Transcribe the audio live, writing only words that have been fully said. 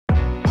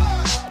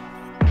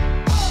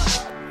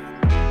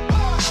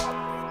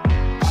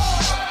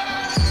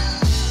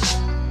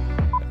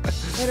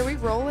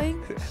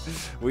rolling?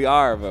 We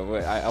are,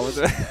 but I was.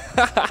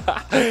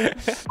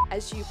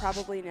 As you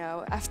probably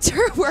know, after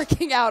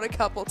working out a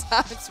couple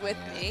times with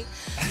me.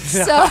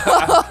 So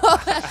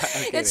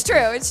it's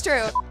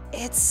true.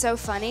 It's so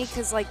funny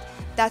because, like,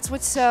 that's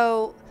what's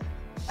so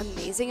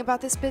amazing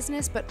about this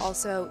business, but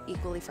also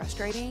equally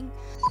frustrating.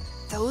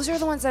 Those are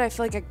the ones that I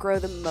feel like I grow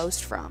the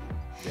most from.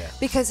 Yeah.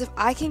 Because if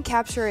I can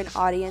capture an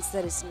audience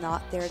that is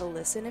not there to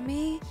listen to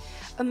me,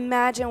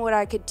 imagine what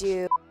I could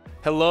do.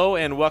 Hello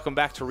and welcome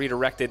back to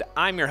Redirected.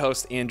 I'm your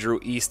host, Andrew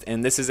East,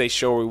 and this is a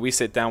show where we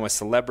sit down with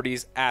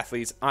celebrities,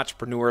 athletes,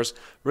 entrepreneurs,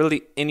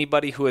 really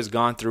anybody who has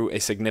gone through a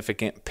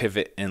significant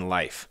pivot in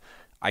life.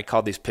 I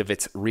call these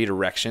pivots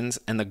redirections,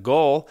 and the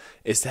goal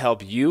is to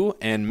help you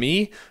and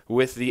me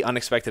with the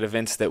unexpected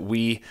events that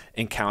we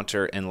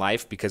encounter in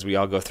life because we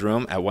all go through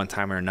them at one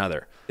time or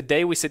another.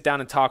 Today, we sit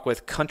down and talk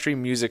with country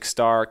music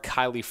star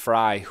Kylie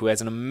Frey, who has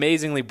an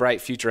amazingly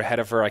bright future ahead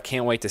of her. I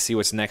can't wait to see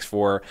what's next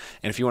for her.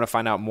 And if you want to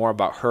find out more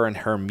about her and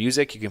her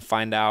music, you can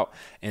find out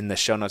in the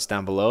show notes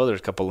down below. There's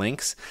a couple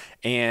links.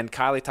 And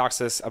Kylie talks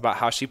to us about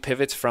how she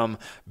pivots from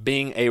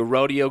being a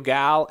rodeo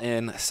gal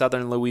in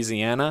southern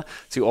Louisiana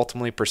to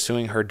ultimately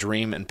pursuing her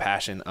dream and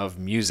passion of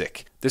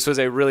music. This was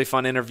a really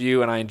fun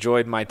interview, and I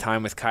enjoyed my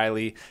time with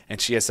Kylie, and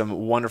she has some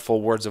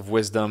wonderful words of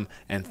wisdom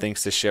and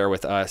things to share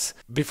with us.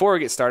 Before we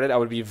get started, I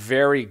would be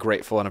very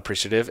grateful and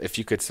appreciative if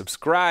you could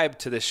subscribe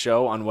to this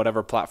show on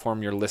whatever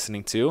platform you're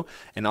listening to,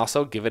 and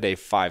also give it a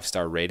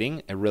 5-star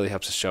rating. It really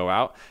helps the show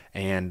out,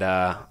 and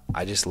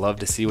I just love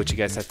to see what you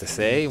guys have to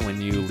say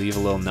when you leave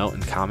a little note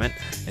and comment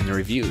in the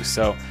reviews.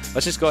 So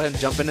let's just go ahead and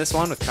jump in this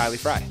one with Kylie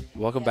Frey.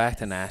 Welcome back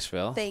to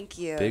Nashville. Thank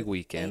you. Big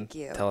weekend. Thank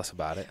you. Tell us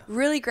about it.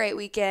 Really great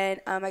weekend.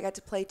 I got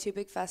to play two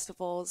big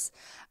festivals,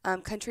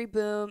 Country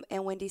Boom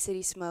and Windy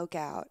City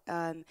Smokeout.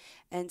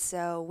 And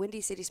so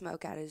Windy City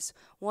Smokeout is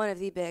one of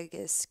the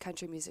biggest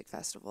country music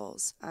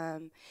festivals.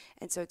 And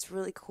so it's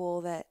really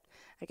cool that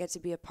I get to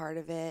be a part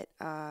of it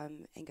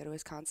and go to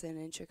Wisconsin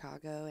and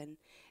Chicago and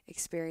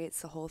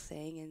experience the whole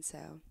thing. And so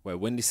Wait,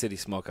 Windy City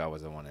Smokeout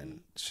was the one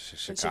in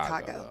Chicago.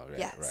 Chicago. Though, right?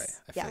 Yes. Right.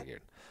 I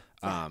figured.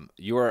 Yeah.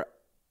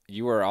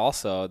 You were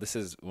also, this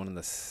is one of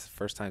the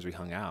first times we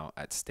hung out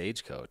at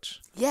Stagecoach.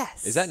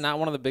 Yes. Is that not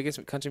one of the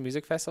biggest country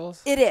music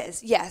festivals? It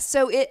is, yes.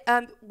 So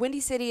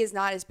Windy City is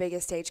not as big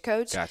as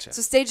Stagecoach. Gotcha.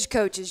 So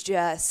Stagecoach is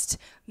just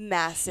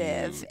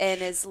massive. Huge.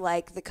 And is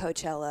like the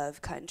Coachella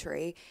of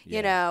country, you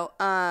Yeah.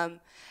 know.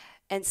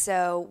 And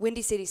so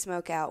Windy City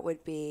Smokeout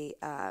would be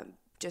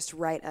just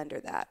right under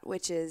that,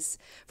 which is,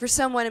 for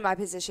someone in my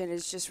position,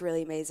 is just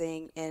really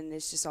amazing, and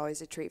it's just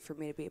always a treat for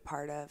me to be a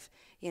part of,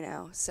 you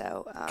know.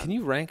 So Can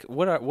you rank,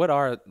 what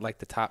are like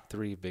the top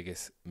 3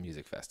 biggest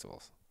music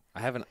festivals?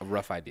 I have a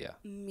rough idea.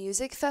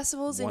 music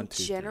festivals 1, in 2,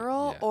 3,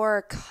 general, yeah.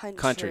 or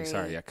country?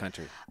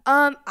 Country.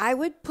 I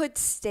would put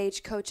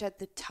Stagecoach at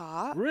the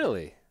top.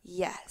 Really?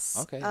 Yes.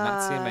 Okay,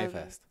 not CMA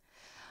Fest.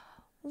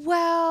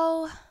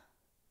 Well,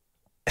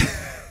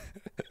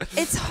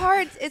 it's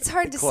hard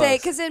to say,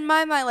 because in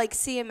my mind, like,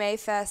 CMA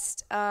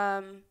Fest,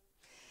 I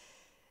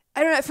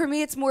don't know, for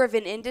me it's more of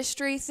an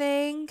industry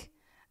thing,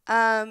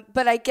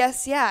 but I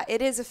guess, yeah,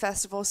 it is a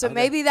festival, so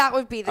maybe that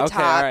would be the top.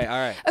 All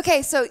right.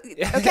 Okay, so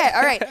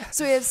all right,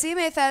 so we have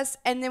CMA Fest,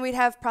 and then we'd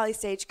have probably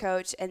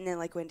Stagecoach, and then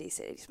like Windy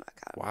City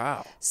Smokeout.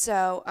 Wow.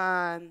 So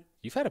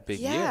You've had a big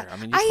yeah, year. I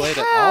mean, you played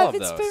at all of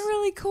those. It's been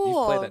really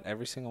cool. You played at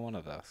every single one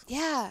of those.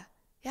 Yeah.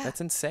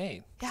 That's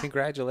insane. Yeah.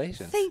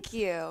 Congratulations. Thank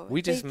you.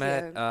 We just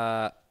Thank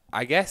met, you.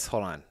 I guess,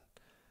 hold on.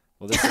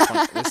 Well, this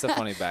is a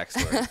funny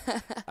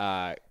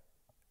backstory.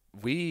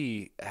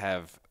 We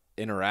have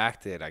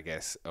interacted, I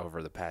guess,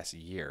 over the past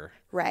year.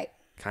 Right.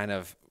 Kind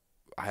of,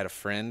 I had a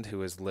friend who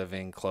was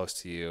living close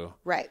to you.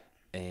 Right.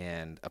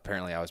 And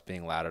apparently I was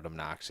being loud and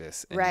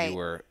obnoxious. And Right. you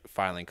were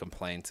filing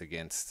complaints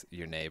against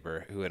your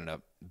neighbor, who ended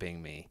up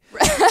being me.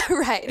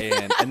 Right.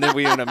 And then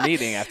we ended up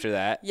meeting after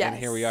that. Yes. And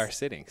here we are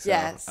sitting. So,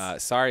 Yes.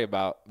 sorry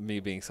about me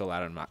being so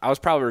loud and obnoxious. I was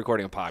probably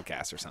recording a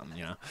podcast or something,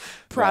 you know.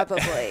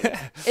 Probably.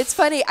 It's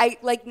funny.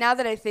 Now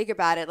that I think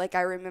about it, like,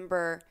 I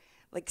remember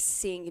like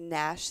seeing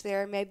Nash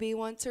there maybe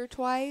once or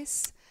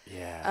twice.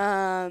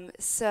 Yeah.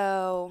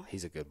 So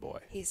He's a good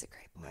boy. he's a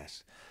great boy.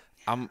 Nice.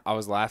 I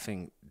was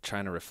laughing,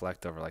 trying to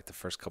reflect over like the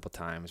first couple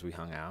times we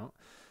hung out.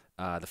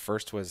 The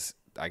first was,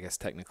 I guess,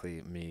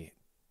 technically me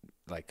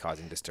like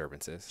causing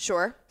disturbances.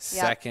 Sure. Yeah.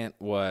 Second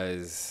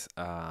was,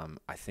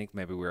 I think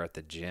maybe we were at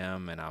the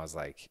gym and I was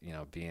like, you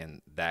know,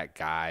 being that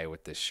guy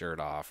with the shirt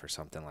off or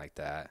something like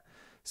that.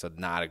 So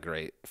not a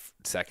great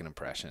second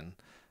impression.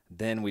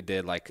 Then we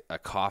did like a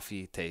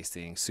coffee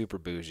tasting, super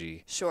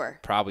bougie. Sure.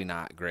 Probably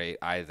not great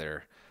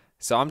either.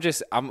 So I'm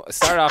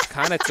started off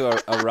kind of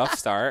to a rough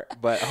start,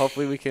 but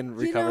hopefully we can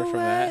recover from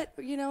that.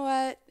 You know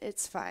what?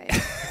 It's fine.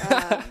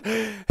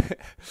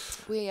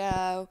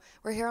 We're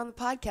here on the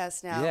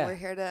podcast now. Yeah. We're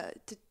here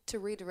to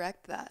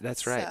redirect that.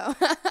 That's right.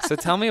 So. So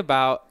tell me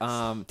about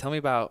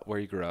where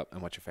you grew up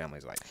and what your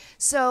family's like.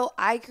 So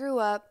I grew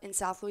up in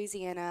South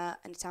Louisiana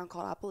in a town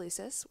called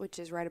Opelousas, which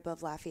is right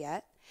above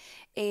Lafayette.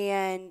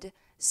 And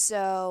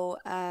so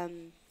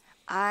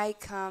I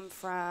come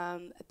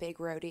from a big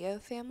rodeo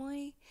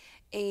family,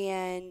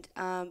 and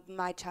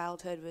my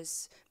childhood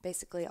was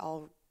basically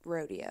all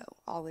rodeo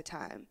all the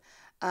time.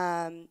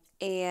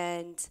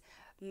 And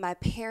my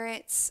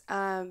parents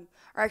are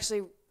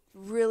actually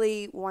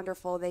really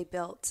wonderful. They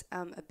built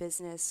a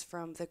business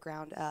from the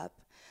ground up.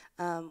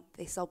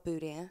 They sell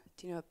boudin.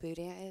 Do you know what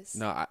boudin is?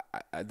 No,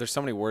 there's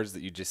so many words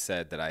that you just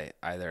said that I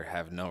either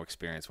have no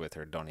experience with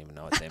or don't even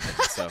know what they mean.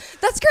 So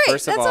That's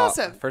great. That's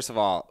awesome. First of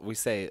all, we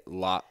say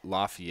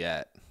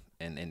Lafayette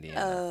in Indiana.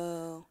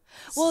 Oh,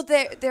 well,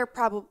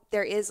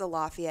 there is a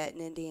Lafayette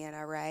in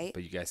Indiana, right?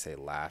 But you guys say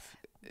laugh.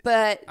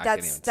 But I can't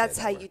even that's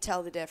say how that word. you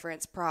tell the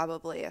difference,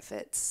 probably, if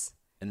it's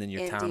And then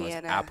your town was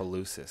Indiana.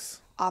 Opelousas.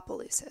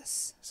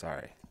 Opelousas.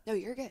 Sorry. No,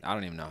 you're good. I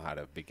don't even know how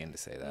to begin to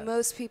say that.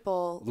 Most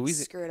people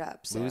Louisi- screw it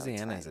up. So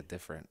Louisiana is a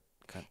different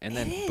country. And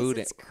then it is.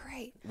 boudin. It's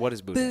great. What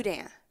is boudin?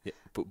 Boudin. Yeah,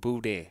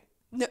 boudin.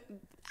 No,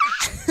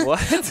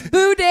 What?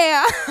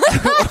 boudin.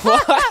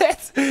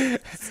 What?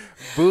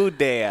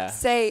 Boudin.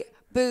 Say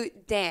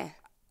boudin.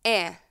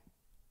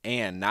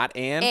 And, not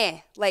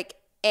and? Like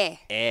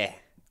Eh.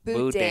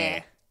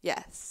 boudin.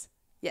 Yes.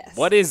 Yes.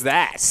 What is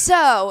that?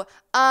 So,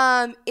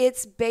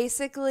 it's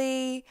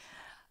basically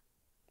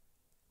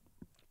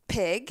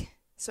pig.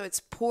 So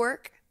it's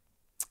pork,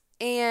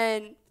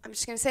 and I'm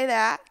just gonna say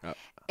that. Oh.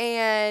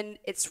 And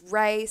it's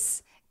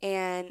rice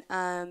and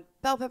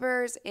bell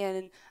peppers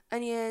and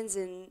onions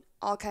and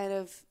all kind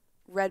of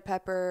red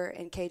pepper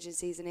and Cajun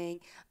seasoning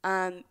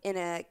in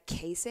a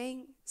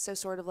casing, so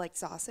sort of like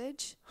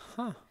sausage.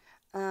 Huh.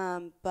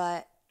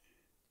 But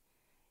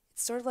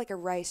it's sort of like a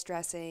rice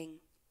dressing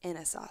in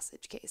a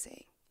sausage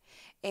casing.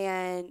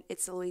 And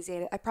it's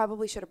Louisiana. I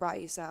probably should have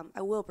brought you some.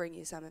 I will bring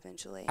you some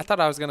eventually. I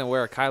thought I was going to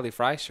wear a Kylie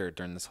Fry shirt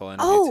during this whole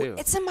interview, too.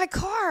 It's in my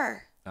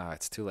car. Oh,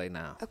 it's too late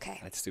now. Okay.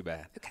 That's too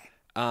bad.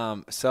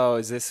 Okay. So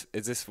is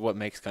this what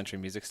makes country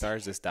music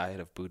stars, this diet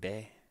of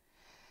boudin?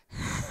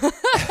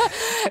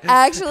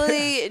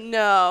 Actually,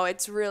 no.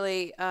 It's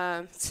really,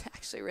 it's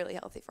actually really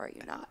healthy for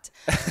you, not.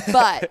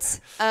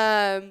 But,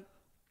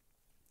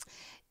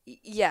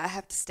 yeah, I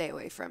have to stay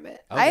away from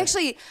it. Okay. I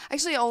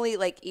actually only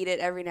like eat it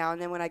every now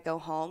and then when I go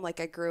home. Like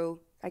I grew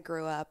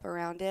up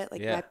around it.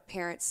 Like Yeah. my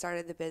parents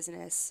started the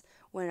business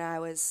when I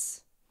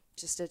was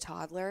just a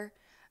toddler.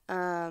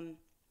 And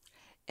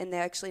they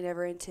actually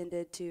never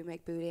intended to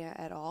make boudin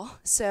at all.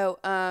 So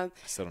I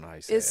still don't know how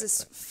you say it's it.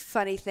 this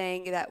funny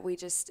thing that we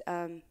just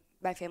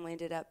my family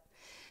ended up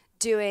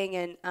doing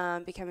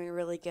and becoming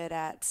really good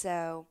at.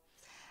 So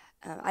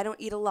I don't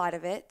eat a lot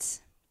of it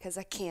because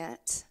I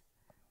can't,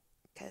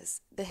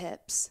 because the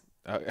hips.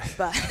 Okay.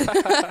 But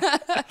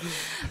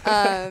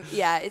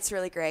yeah, it's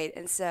really great.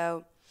 And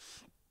so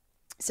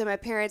my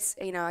parents,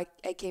 I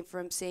came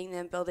from seeing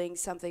them building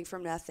something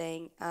from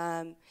nothing.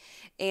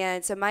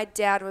 And so my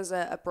dad was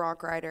a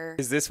bronc rider.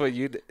 Is this what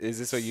you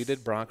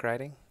did, bronc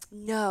riding?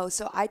 No,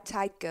 so I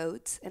tied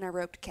goats and I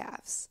roped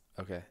calves.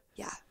 Okay.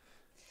 Yeah,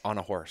 On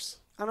a horse.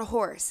 on a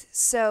horse.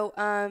 So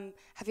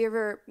have you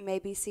ever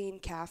maybe seen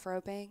calf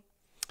roping?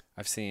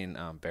 I've seen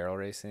barrel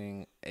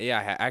racing. Yeah,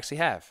 I actually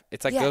have.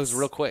 It's like Yes. goes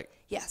real quick.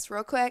 Yes,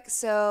 real quick.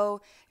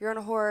 So you're on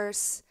a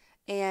horse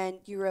and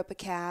you rope a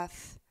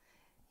calf.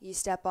 You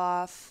step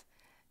off,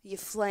 you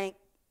flank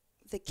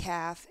the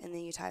calf, and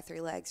then you tie 3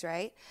 legs,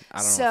 right? I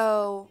don't know.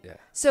 So, Yeah.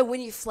 so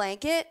when you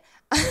flank it,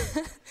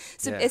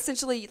 so Yeah.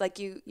 essentially, like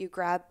you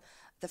grab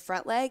the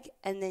front leg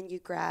and then you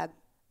grab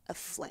a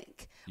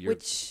flank,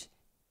 which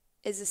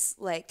is this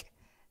like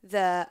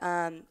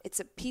it's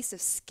a piece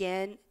of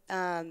skin.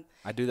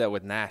 I do that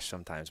with Nash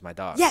sometimes, my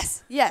dog.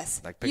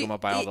 Yes. Like pick him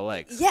up by all the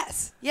legs.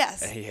 Yes.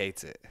 And he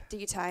hates it. Do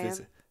you tie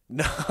him?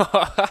 No.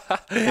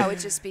 That would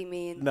just be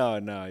mean. No,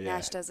 yeah.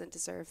 Nash doesn't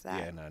deserve that.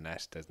 Yeah, no,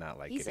 Nash does not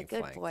like He's a getting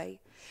good flanked. boy.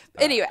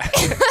 Anyway,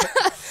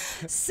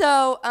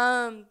 so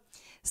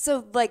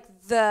like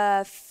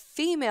the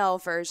female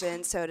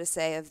version, so to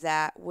say, of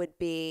that would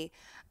be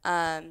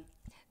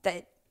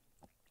that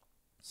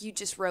you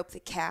just rope the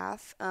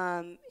calf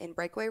in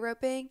breakaway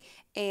roping,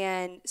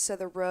 and so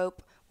the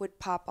rope would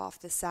pop off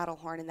the saddle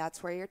horn, and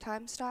that's where your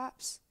time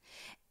stops.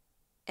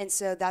 And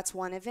so that's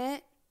one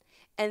event.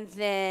 And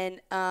then,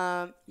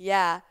 and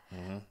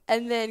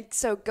then,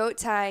 so goat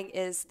tying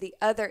is the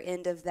other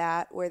end of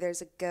that, where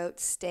there's a goat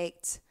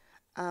staked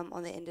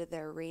on the end of the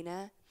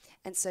arena.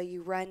 And so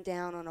you run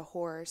down on a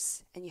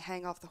horse and you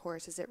hang off the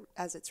horse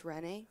as it's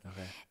running.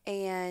 Okay.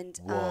 And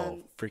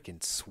Whoa,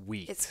 freaking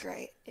sweet. it's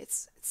great.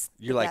 It's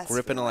You're the like best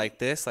ripping it feeling. like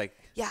this, like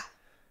Yeah.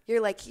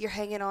 You're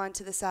hanging on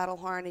to the saddle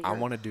horn. And I you're,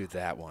 want to do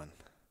that one.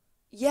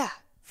 Yeah,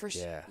 for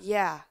sure. Yeah.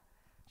 Yeah.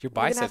 Your We're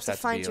gonna have biceps to have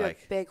to find be you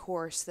like a big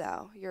horse,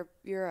 though. You're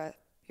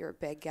a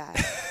big guy.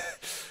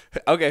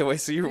 Okay, wait,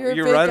 so You're a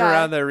you big run guy.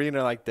 around the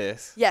arena like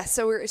this. Yeah,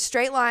 so we're a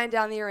straight line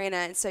down the arena,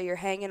 and so you're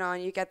hanging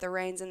on. You got the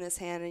reins in this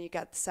hand, and you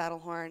got the saddle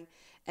horn,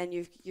 and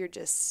you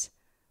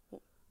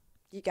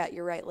got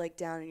your right leg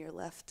down, and your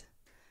left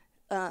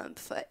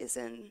foot is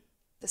in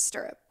the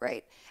stirrup,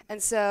 right?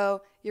 And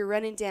so you're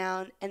running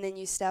down, and then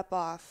you step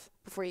off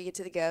before you get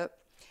to the goat,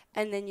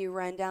 and then you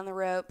run down the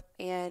rope,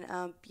 and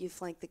you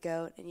flank the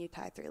goat, and you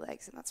tie 3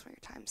 legs, and that's when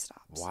your time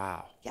stops.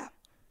 Wow. Yeah.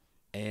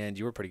 And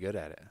you were pretty good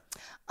at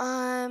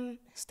it.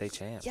 State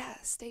champ. Yeah,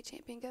 state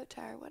champion goat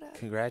tire. What up?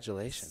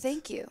 Congratulations.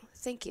 Thank you.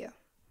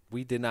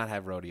 We did not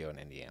have rodeo in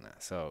Indiana,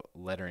 so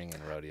lettering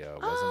and rodeo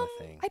wasn't a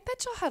thing. I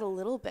bet y'all had a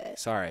little bit.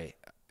 Sorry.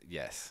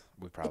 Yes,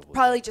 we probably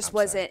Probably did. just I'm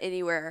wasn't sorry.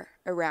 anywhere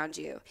around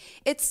you.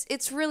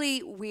 It's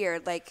really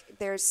weird. Like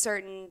there's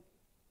certain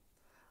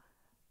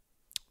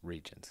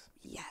regions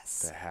yes.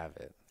 that have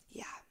it,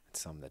 Yeah. and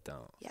some that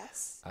don't.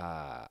 Yes.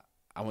 I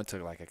went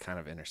to like a kind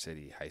of inner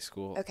city high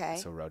school. Okay.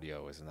 So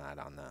rodeo was not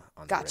on the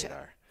Gotcha.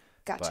 radar.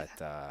 Gotcha.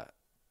 But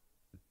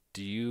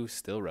do you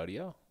still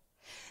rodeo?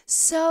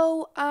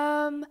 So,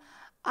 I'll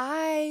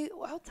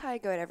tie a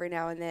goat every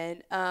now and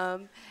then.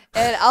 And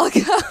I'll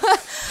go,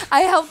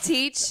 I help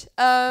teach,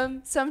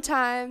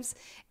 sometimes.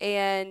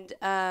 And,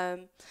 I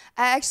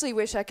actually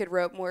wish I could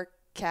rope more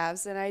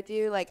calves than I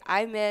do. Like,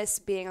 I miss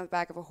being on the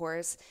back of a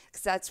horse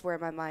because that's where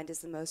my mind is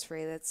the most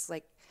free. That's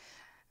like,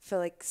 I feel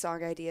like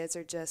song ideas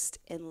are just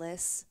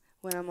endless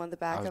when I'm on the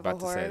back I was of a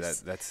about horse. to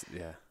say that's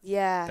yeah.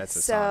 Yeah. That's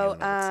a so, song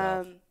in and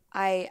of itself.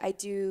 I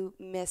do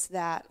miss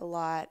that a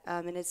lot,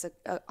 and it's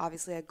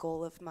obviously a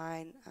goal of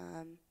mine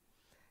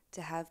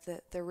to have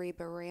the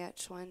Reba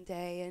Ranch one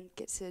day and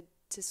get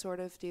to sort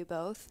of do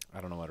both. I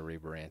don't know what a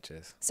Reba Ranch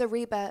is. So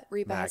Reba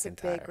has a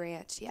McIntyre. big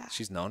ranch, yeah.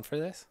 She's known for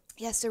this?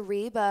 Yeah, so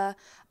Reba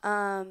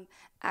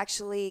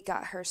actually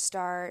got her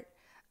start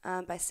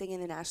by singing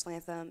the national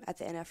anthem at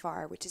the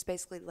NFR, which is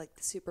basically like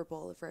the Super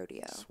Bowl of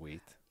rodeo.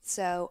 Sweet.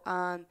 So,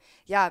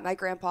 yeah, my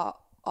grandpa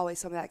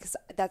always told me that because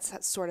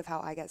that's sort of how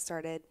I got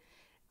started.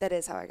 That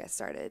is how I got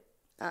started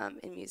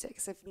in music.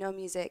 So I have no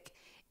music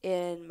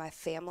in my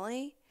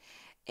family.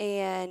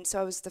 And so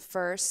I was the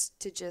first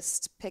to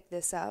just pick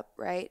this up,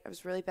 right? I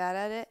was really bad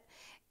at it.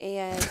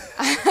 And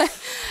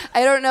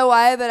I don't know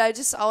why, but I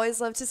just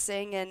always loved to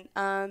sing. And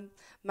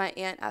my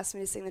aunt asked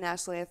me to sing the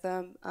national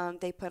anthem.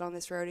 They put on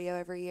this rodeo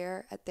every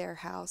year at their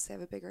house. They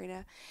have a big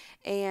arena.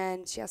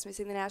 And she asked me to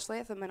sing the national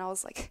anthem. And I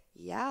was like,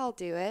 yeah, I'll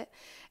do it.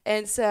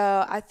 And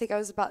so I think I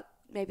was about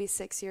maybe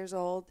 6 years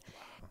old.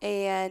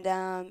 And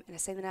I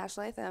sang the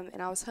national anthem,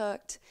 and I was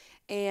hooked.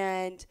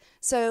 And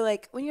so,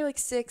 like, when you're, like,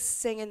 6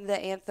 singing the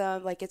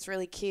anthem, like, it's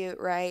really cute,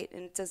 right?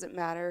 And it doesn't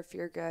matter if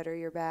you're good or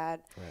you're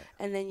bad. Right.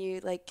 And then you,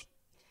 like,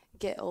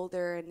 get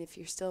older, and if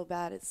you're still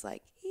bad, it's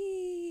like,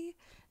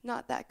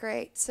 not that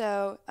great.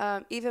 So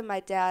even my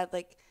dad,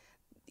 like,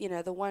 you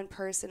know, the one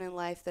person in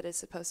life that is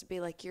supposed to be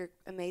like, you're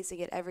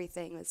amazing at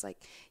everything, was like,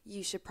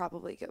 you should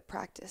probably go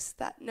practice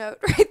that note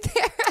right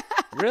there.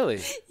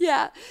 Really?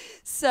 Yeah.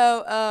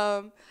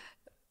 So,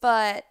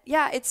 but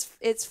yeah,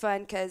 it's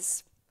fun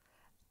because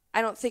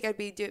I don't think I'd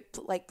be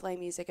playing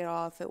music at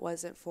all if it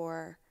wasn't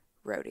for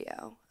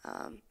rodeo.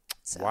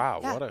 So, Wow,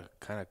 yeah. what a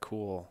kind of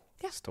cool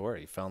Yeah.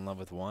 story. You fell in love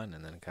with one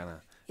and then kind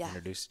of Yeah.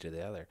 introduced you to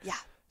the other. Yeah.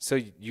 So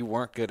you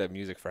weren't good at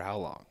music for how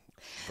long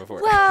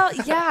before? Well,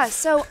 yeah.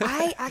 So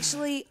I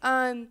actually,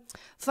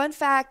 fun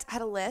fact, I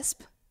had a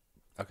lisp.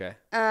 Okay.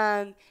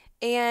 And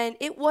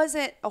it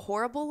wasn't a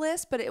horrible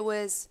lisp, but it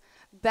was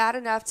bad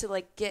enough to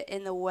like get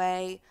in the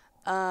way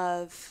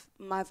of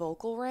my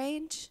vocal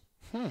range.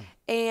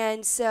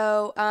 And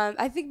so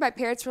I think my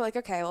parents were like,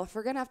 okay, well, if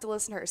we're going to have to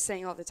listen to her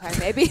sing all the time,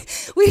 maybe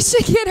we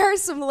should get her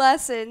some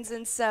lessons.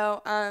 And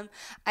so I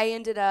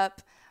ended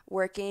up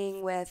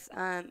working with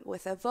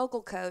a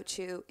vocal coach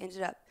who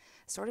ended up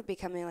sort of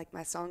becoming like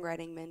my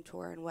songwriting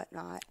mentor and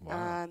whatnot.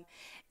 Wow.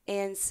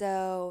 And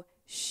so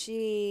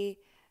she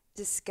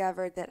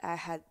discovered that I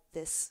had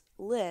this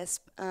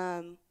lisp,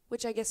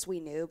 which I guess we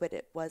knew, but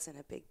it wasn't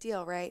a big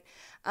deal, right?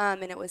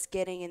 And it was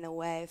getting in the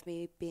way of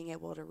me being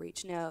able to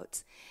reach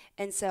notes.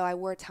 And so I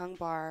wore a tongue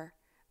bar.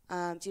 Do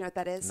you know what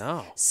that is?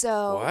 No.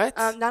 So What?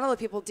 not a lot of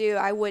people do.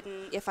 I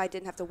wouldn't if I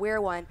didn't have to wear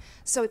one.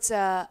 So it's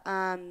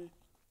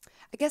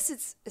I guess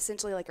it's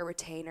essentially like a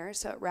retainer.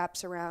 So it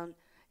wraps around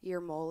your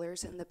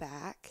molars in the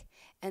back,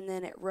 and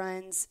then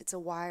it's a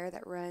wire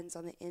that runs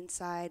on the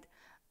inside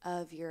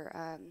of your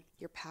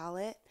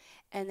palate,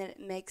 and then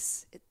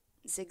it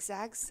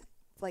zigzags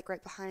like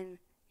right behind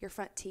your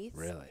front teeth.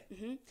 Really?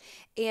 Hmm.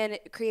 And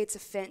it creates a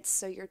fence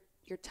so your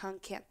tongue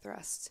can't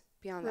thrust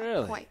beyond that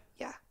Really? point.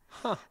 Yeah.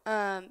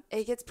 Huh.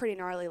 It gets pretty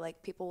gnarly.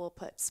 Like people will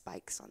put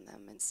spikes on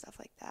them and stuff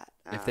like that.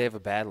 If they have a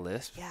bad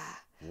lisp? Yeah.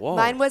 Whoa.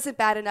 Mine wasn't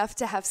bad enough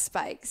to have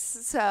spikes,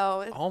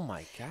 so Oh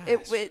my gosh.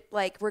 it would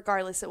like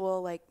regardless, it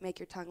will like make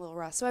your tongue a little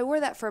raw. So I wore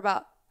that for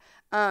about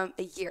a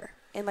year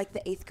in like the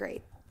 8th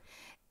grade,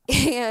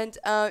 and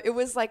it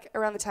was like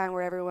around the time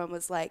where everyone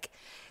was like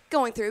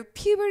going through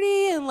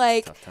puberty and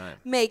like Tough time.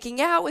 making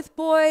out with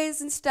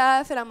boys and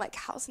stuff, and I'm like,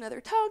 how's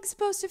another tongue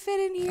supposed to fit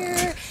in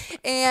here?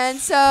 And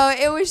so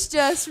it was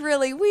just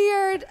really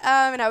weird,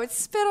 and I would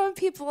spit on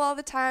people all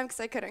the time because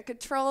I couldn't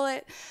control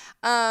it.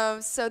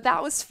 So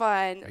that was fun.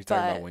 Are you but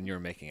talking about when you were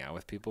making out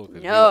with people?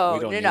 'Cause no, we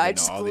don't need no, to I know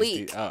just all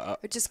these gleek. I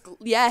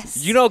Yes.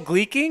 You know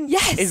gleeking?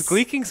 Yes. Is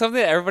gleeking something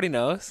that everybody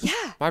knows?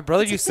 Yeah, My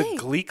brother it's a used to thing.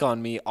 gleek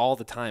on me all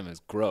the time. It was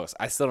gross.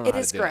 I still don't know It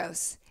how is to do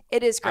gross.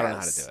 It is gross. I don't know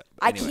how to do it.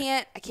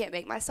 Anyway. I can't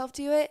make myself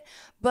do it,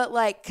 but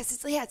like, cause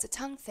it's a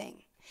tongue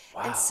thing.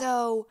 Wow. And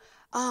so,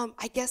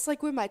 I guess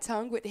like when my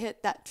tongue would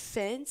hit that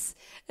fence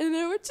and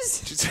then it would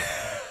just shoot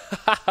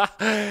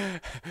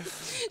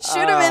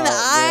him in the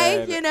eye,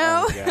 man. you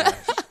know? Oh, gosh.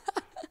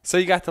 So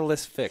you got the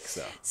lisp fixed,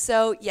 though.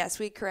 So yes,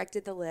 we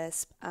corrected the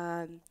lisp,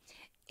 and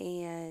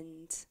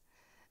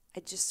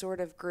it just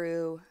sort of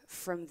grew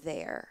from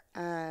there.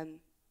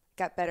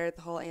 Got better at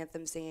the whole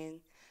anthem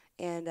singing,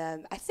 and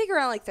I think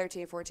around like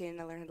 13 or 14,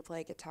 I learned how to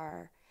play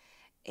guitar,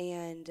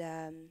 and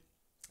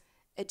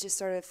it just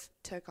sort of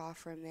took off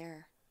from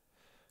there.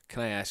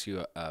 Can I ask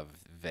you a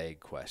vague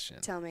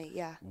question? Tell me,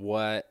 yeah.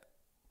 What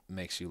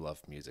makes you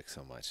love music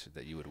so much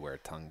that you would wear a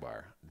tongue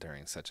bar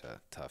during such a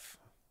tough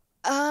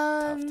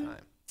time?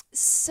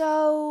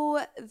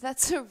 So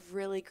that's a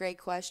really great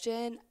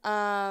question.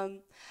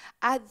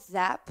 At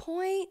that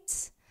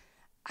point,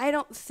 I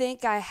don't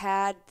think I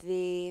had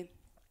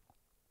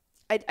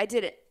I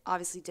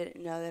obviously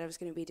didn't know that I was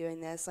going to be doing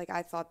this. Like,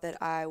 I thought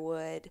that I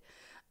would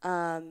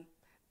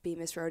be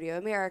Miss Rodeo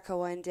America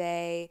one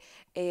day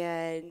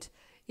and,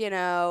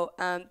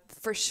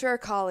 for sure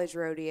college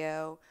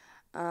rodeo.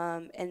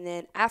 And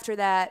then after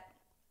that,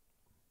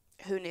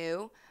 who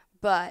knew?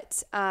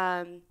 But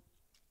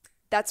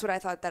that's what I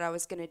thought that I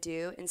was going to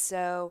do. And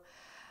so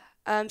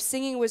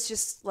singing was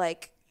just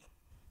like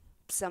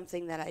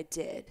something that I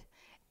did.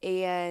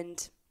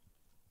 And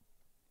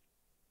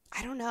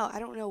I don't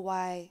know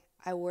why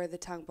I wore the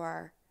tongue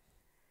bar.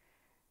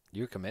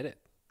 You were committed.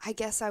 I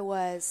guess I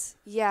was.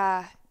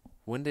 Yeah.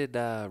 When did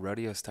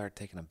rodeo start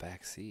taking a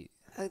back seat?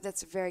 Oh,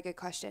 that's a very good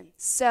question.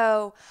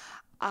 So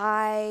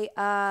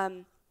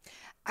I'm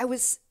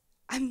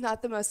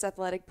not the most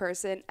athletic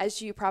person, as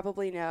you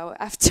probably know,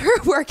 after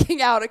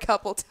working out a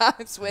couple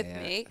times with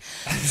me.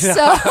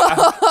 So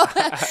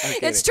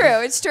it's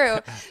true.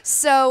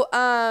 So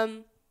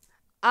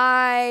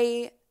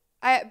I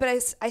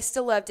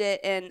still loved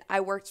it, and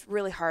I worked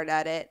really hard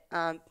at it.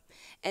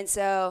 And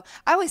so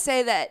I always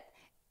say that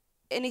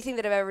anything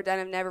that I've ever done,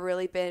 I've never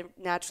really been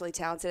naturally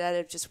talented at it.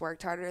 I've just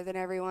worked harder than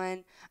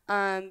everyone.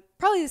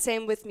 Probably the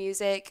same with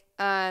music.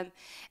 And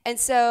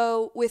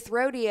so with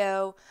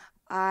rodeo,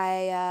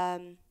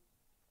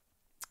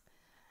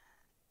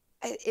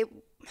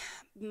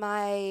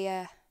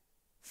 my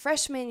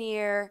freshman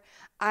year,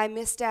 I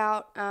missed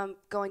out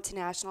going to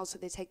nationals, so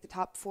they take the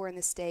top 4 in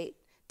the state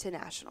to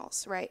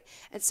nationals, right?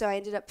 And so I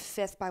ended up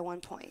 5th by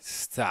 1 point.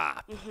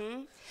 Stop.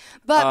 Mm-hmm.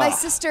 But my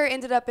sister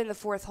ended up in the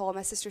 4th hole.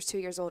 My sister's 2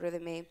 years older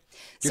than me.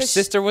 Your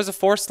sister was a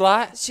 4th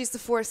slot? She's the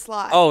 4th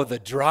slot. Oh, the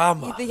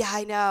drama. Yeah,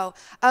 I know.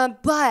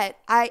 But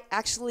I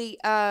actually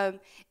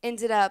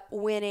ended up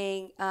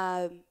winning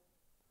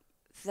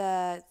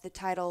the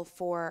title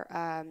for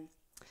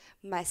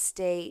my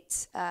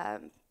state. I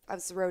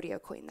was the rodeo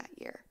queen that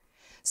year.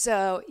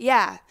 So,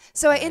 yeah.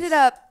 So I ended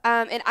up,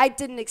 and I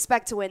didn't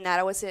expect to win that.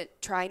 I wasn't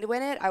trying to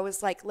win it. I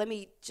was like, let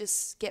me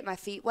just get my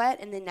feet wet,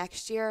 and then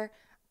next year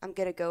I'm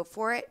going to go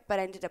for it. But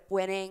I ended up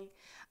winning.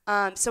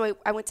 So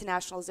I went to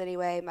nationals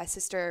anyway. My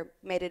sister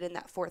made it in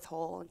that 4th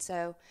hole, and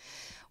so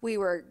we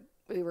were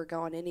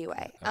going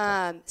anyway.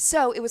 Okay.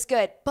 So it was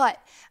good. But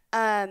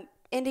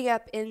ending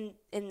up in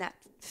that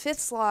 5th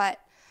slot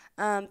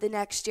the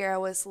next year, I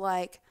was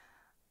like,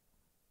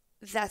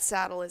 that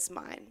saddle is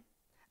mine.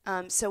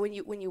 So when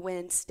you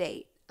win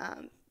state,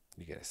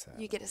 you get a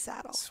saddle. You get a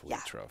saddle. Sweet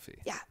trophy.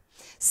 Yeah.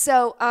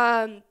 So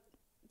I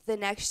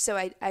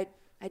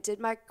did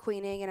my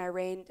queening, and I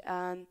reigned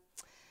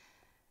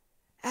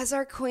as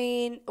our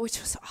queen,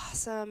 which was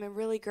awesome and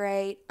really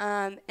great.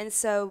 And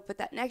so, but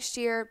that next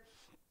year,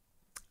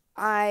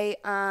 I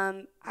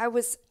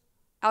was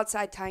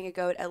outside tying a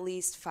goat at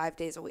least 5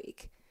 days a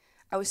week.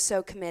 I was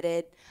so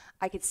committed.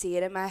 I could see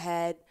it in my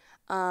head.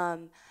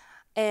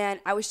 And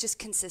I was just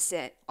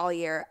consistent all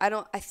year.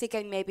 I think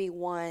I maybe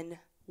won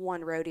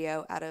one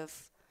rodeo out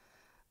of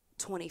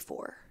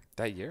 24.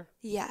 That year?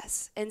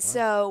 Yes. And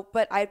so,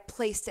 but I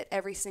placed at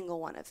every single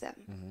one of them.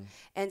 Mm-hmm.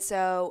 And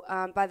so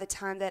by the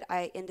time that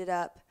I ended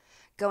up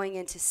going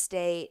into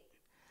state,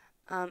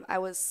 I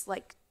was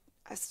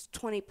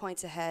 20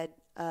 points ahead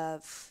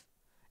of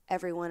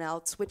everyone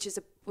else, which is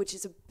a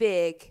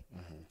big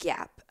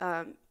gap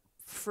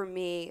for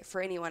me, for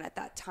anyone at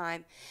that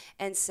time.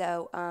 And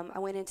so I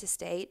went into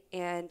state,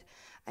 and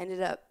I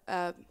ended up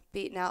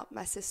beating out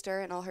my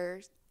sister and all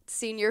her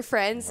senior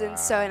friends. Wow.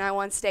 And I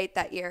won state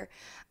that year.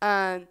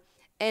 And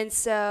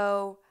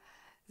so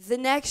the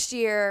next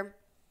year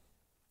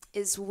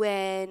is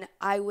when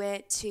I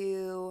went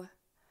to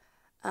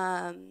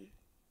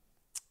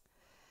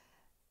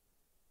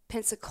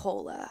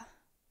Pensacola.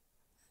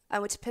 I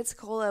went to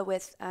Pensacola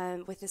with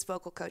this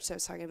vocal coach that I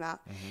was talking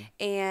about,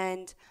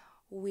 and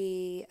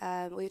we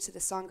went to the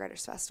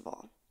Songwriters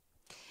Festival.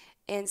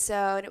 And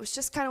it was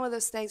just kind of one of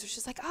those things where it's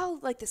just like, oh,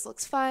 like this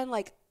looks fun.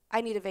 Like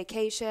I need a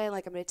vacation.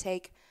 Like I'm going to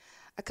take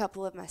a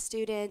couple of my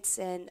students.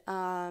 And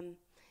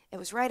it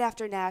was right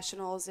after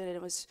nationals, and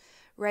it was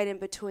right in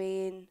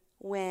between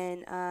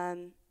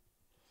when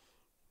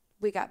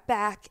we got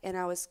back, and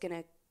I was going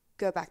to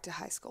go back to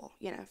high school,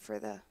 for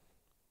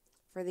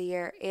for the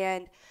year.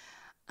 And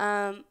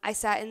I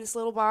sat in this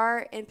little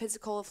bar in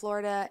Pensacola,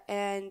 Florida,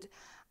 and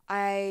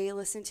I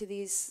listened to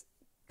these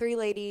 3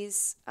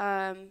 ladies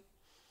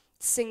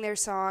sing their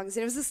songs.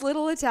 And it was this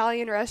little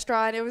Italian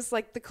restaurant. It was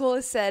like the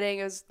coolest setting.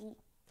 It was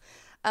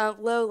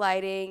low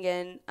lighting,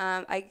 and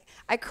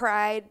I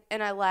cried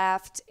and I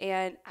laughed,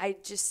 and I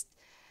just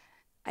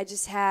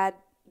had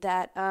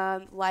that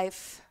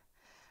life,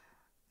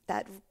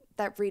 that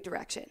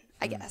redirection,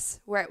 I guess,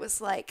 where it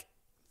was like,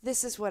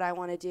 this is what I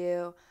want to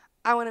do.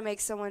 I want to make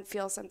someone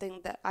feel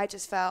something that I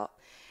just felt.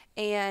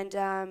 And,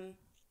 I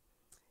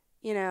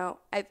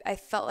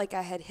felt like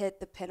I had hit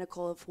the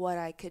pinnacle of what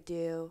I could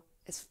do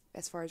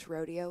as far as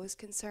rodeo was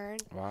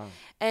concerned. Wow.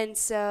 And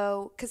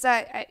so, because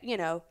I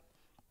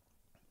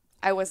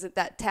wasn't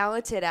that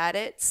talented at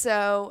it.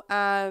 So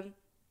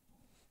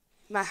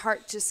my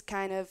heart just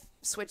kind of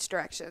switched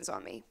directions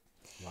on me.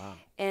 Wow.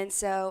 And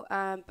so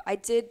I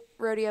did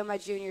rodeo my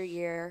junior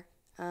year.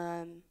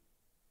 I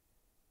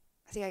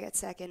think I got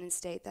second in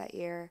state that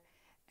year.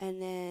 And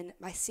then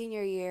my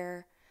senior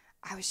year,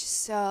 I was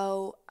just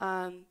so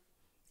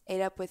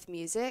ate up with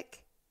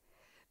music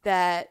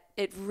that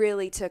it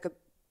really took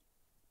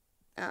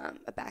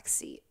a back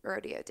seat.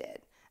 Rodeo did.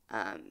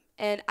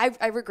 And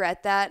I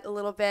regret that a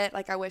little bit.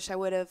 Like, I wish I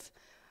would have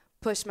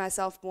pushed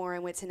myself more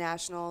and went to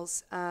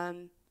nationals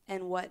and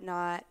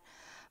whatnot.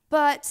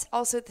 But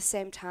also at the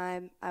same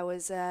time, I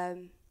was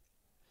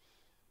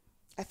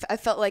I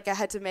felt like I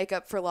had to make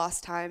up for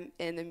lost time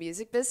in the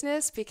music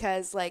business,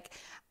 because like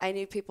I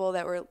knew people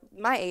that were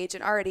my age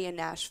and already in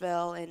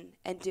Nashville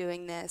and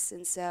doing this.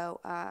 And so,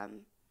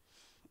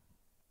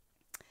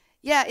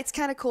 yeah, it's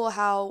kind of cool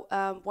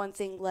how one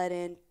thing led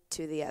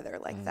into the other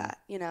like that,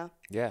 you know?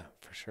 Yeah,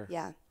 for sure.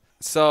 Yeah.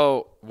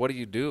 So what do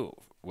you do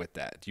with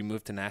that? Do you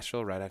move to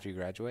Nashville right after you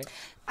graduate?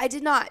 I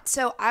did not.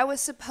 So I was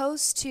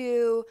supposed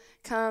to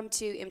come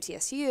to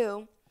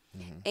MTSU,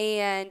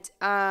 and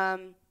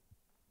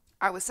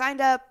I was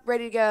signed up,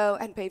 ready to go.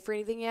 I hadn't paid for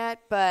anything yet,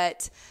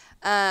 but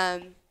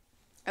I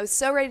was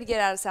so ready to get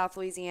out of South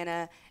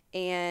Louisiana,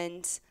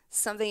 and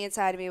something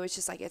inside of me was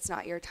just like, it's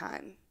not your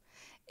time,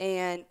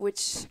 and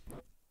which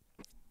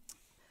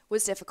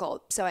was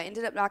difficult. So I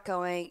ended up not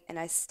going, and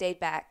I stayed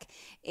back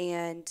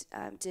and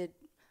did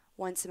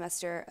 1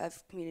 semester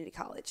of community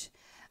college.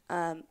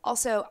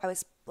 Also, I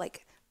was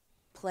like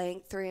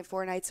playing 3 and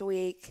 4 nights a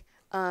week,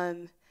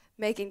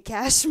 making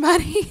cash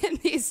money in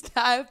these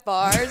dive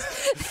bars.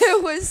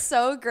 It was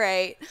so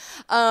great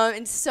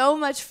and so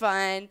much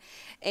fun.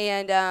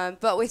 And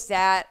but with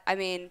that, I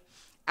mean,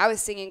 I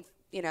was singing,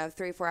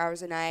 3-4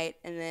 hours a night,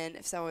 and then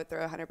if someone would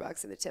throw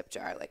 $100 in the tip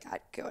jar, like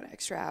I'd go an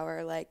extra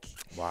hour, like,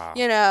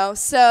 wow.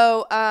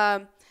 So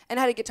and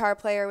I had a guitar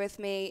player with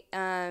me,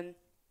 and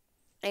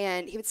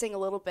he would sing a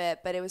little bit,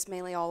 but it was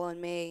mainly all on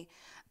me,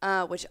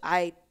 which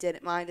I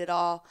didn't mind at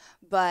all.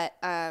 But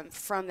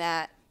from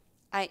that,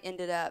 I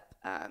ended up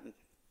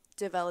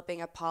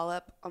developing a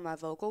polyp on my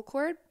vocal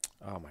cord.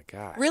 Oh my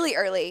God. Really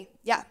early.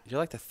 Yeah. You're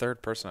like the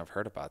 3rd person I've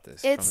heard about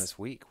this from this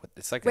week.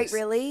 It's like wait,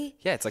 really?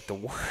 Yeah, it's like the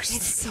worst.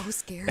 It's so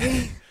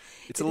scary.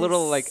 It's a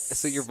little like,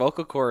 so your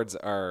vocal cords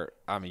are,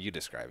 I mean, you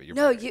describe it.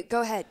 No, you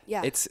go ahead.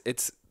 Yeah. It's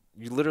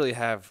you literally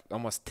have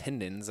almost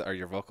tendons are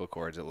your vocal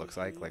cords. It looks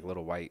like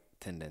little white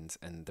tendons,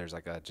 and there's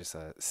like just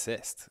a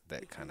cyst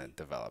that kind of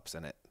develops,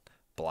 and it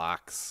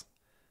blocks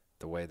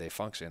the way they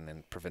function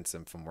and prevents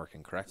them from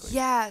working correctly.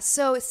 Yeah.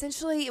 So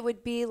essentially it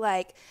would be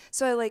like,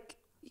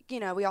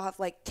 we all have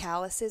like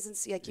calluses, and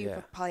so, like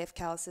you probably have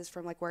calluses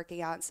from like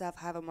working out and stuff.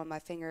 I have them on my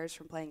fingers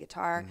from playing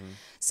guitar.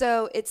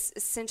 So it's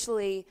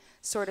essentially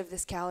sort of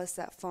this callus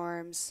that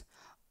forms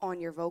on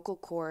your vocal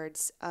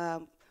cords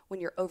when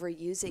you're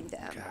overusing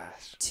them.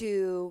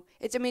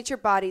 It's your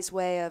body's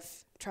way of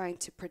trying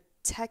to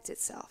protect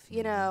itself,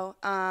 you know?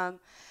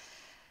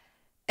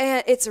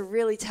 And it's a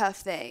really tough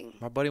thing.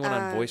 My buddy went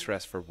on voice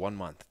rest for 1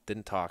 month.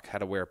 Didn't talk. Had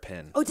to wear a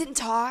pin. Oh, didn't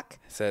talk?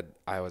 Said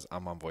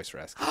I'm on voice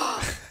rest.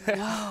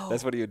 No.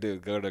 That's what you do.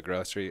 Go to the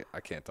grocery. I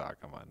can't talk.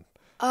 I'm on.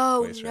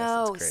 Oh voice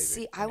no! Rest.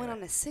 See, I went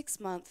on a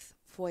 6-month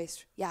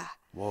voice. Yeah.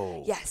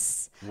 Whoa.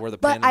 Yes. You wore the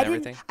pin and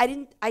everything.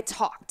 I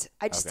talked.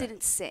 I just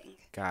didn't sing.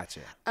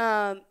 Gotcha.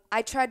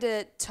 I tried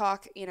to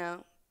talk,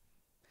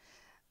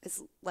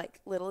 as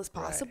like little as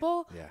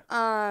possible. Right.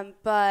 Yeah.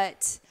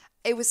 But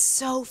it was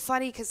so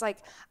funny because like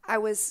I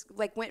was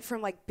like went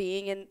from like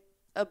being in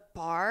a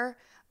bar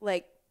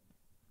like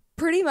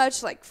pretty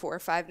much like 4 or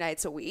 5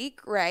 nights a week,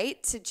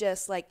 right, to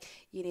just like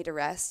you need to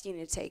rest, you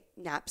need to take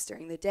naps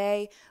during the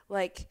day,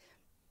 like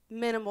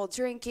minimal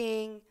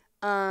drinking,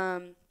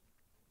 all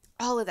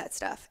of that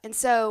stuff. And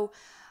so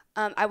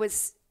it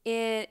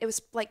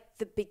was like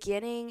the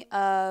beginning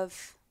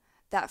of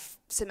that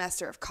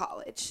semester of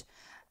college,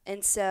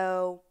 and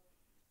so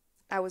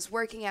I was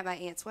working at my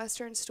aunt's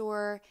Western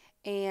store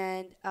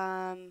and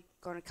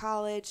going to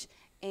college,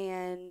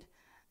 and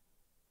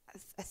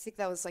I think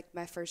that was like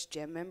my first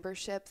gym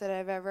membership that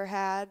I've ever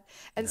had.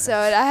 And so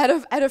I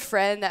had a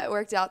friend that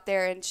worked out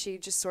there, and she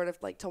just sort of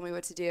like told me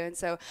what to do. And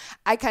so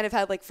I kind of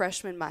had like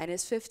freshman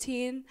minus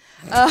 15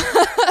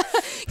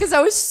 because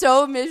I was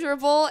so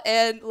miserable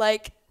and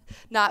like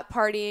not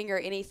partying or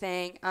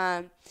anything.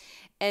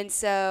 And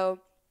so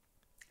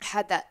I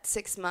had that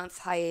 6-month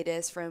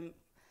hiatus from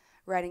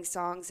writing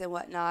songs and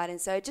whatnot. And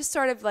so it just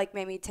sort of like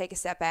made me take a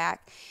step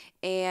back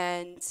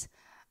and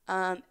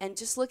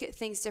just look at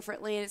things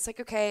differently. And it's like,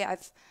 okay,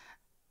 I've,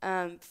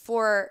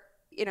 for,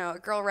 a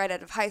girl right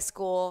out of high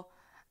school,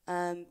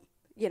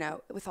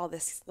 with all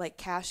this like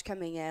cash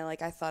coming in,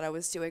 like I thought I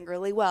was doing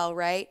really well.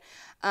 Right.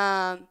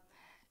 And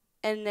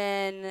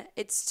then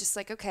it's just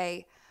like,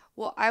 okay,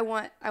 well, I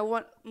want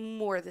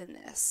more than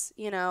this,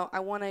 I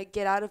want to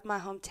get out of my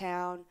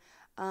hometown.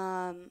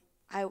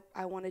 I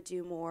want to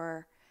do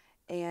more,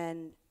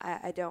 and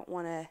I don't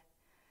want to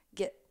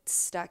get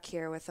stuck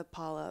here with a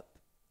polyp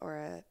or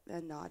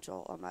a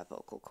nodule on my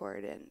vocal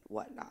cord and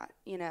whatnot,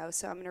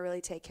 so I'm going to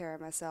really take care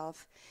of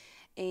myself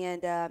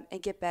and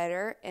get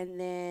better, and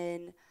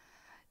then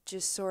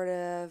just sort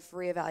of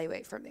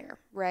reevaluate from there,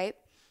 right?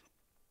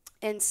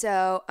 And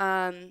so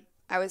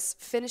I was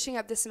finishing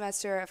up the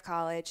semester of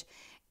college,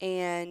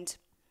 and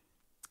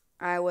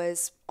I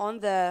was on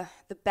the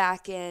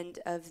back end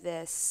of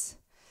this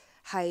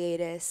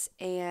hiatus,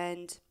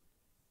 and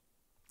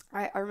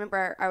I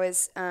remember I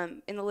was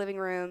in the living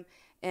room,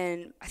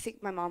 and I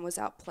think my mom was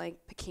out playing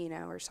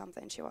Pacino or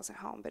something. She wasn't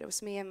home, but it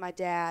was me and my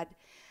dad,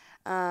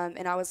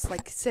 and I was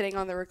like sitting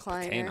on the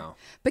recliner.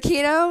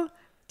 Pacino?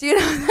 Do you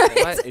know that?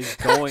 What is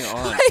going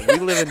on? We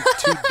live in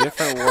two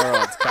different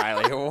worlds,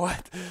 Kylie.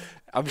 What?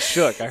 I'm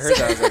shook. I heard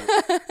that. I was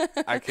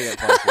like, I can't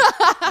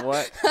focus.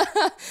 What?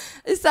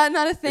 Is that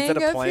not a thing Is it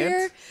a up plant?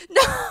 here?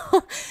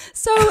 No.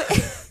 So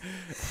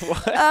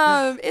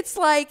What? it's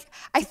like,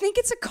 I think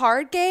it's a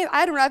card game.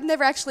 I don't know. I've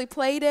never actually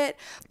played it.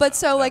 But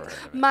so like heard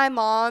of it. my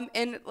mom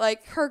and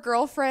like her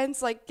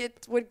girlfriends like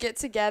would get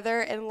together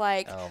and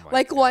like Oh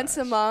my once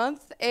a gosh.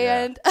 month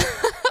and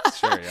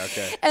Sure.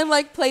 Okay. and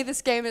like play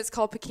this game. It's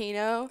called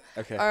Pacino.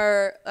 Okay.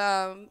 Or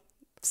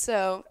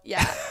so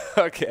yeah.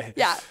 Okay.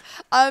 Yeah.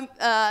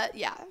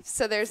 Yeah.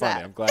 So there's Funny.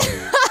 that. I'm glad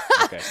you.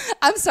 Okay.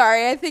 I'm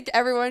sorry. I think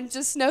everyone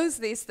just knows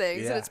these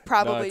things, Yeah. and it's No,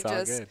 probably it's all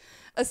just good.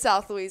 a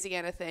South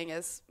Louisiana thing,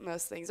 as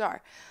most things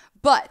are.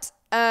 But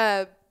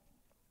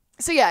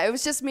so yeah, it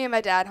was just me and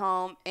my dad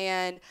home,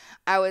 and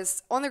I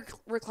was on the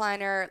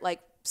recliner, like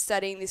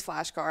studying these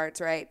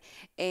flashcards, right?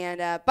 And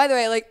by the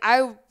way, like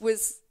I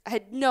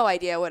had no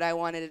idea what I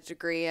wanted a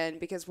degree in,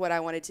 because what I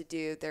wanted to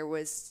do, there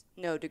was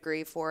no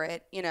degree for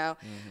it,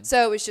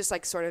 So it was just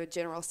like sort of a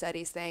general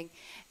studies thing.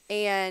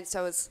 And so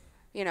I was,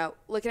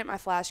 looking at my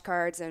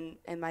flashcards,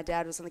 and my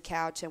dad was on the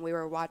couch, and we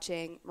were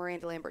watching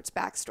Miranda Lambert's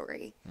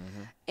backstory.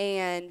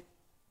 And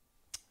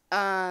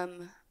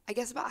I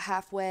guess about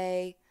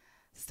halfway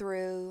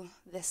through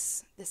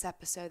this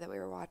episode that we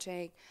were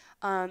watching,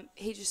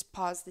 he just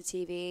paused the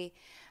TV,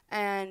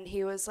 and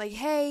he was like,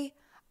 "Hey,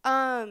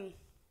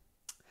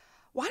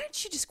 why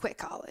don't you just quit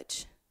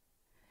college?"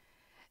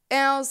 And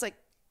I was like,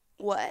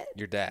 "What?"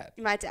 Your dad.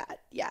 My dad,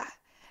 yeah.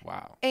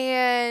 Wow.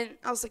 And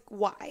I was like,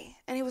 "Why?"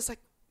 And he's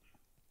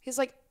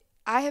like,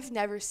 "I have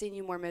never seen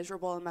you more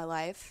miserable in my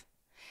life,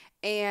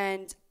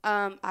 and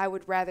I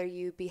would rather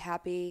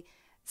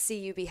see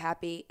you be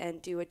happy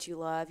and do what you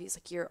love." He's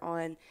like, you're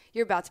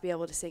about to be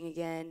able to sing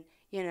again,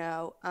 you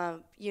know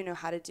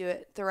how to do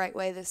it the right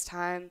way this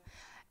time,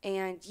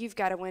 and you've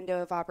got a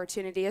window of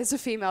opportunity as a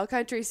female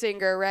country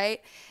singer,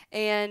 right?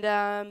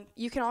 And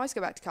you can always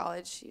go back to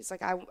college. He's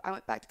like, I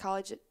went back to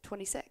college at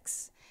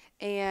 26,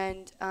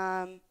 and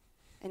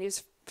he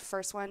was the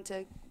first one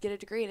to get a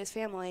degree in his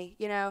family,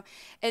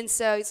 and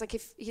so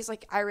he's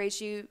like, I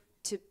raised you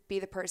to be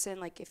the person,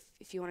 like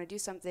if you want to do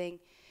something,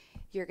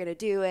 you're going to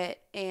do it.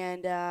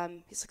 And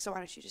he's like, so why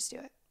don't you just do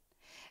it?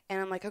 And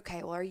I'm like,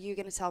 okay, well, are you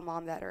going to tell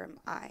mom that, or am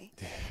I?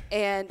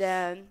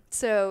 And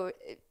so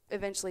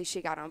eventually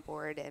she got on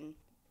board, and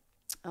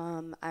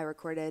I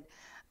recorded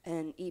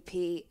an EP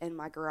in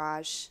my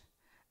garage.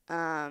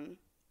 And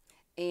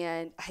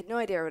I had no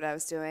idea what I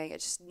was doing. I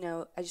just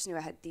knew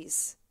I had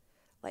these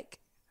like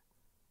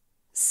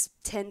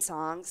 10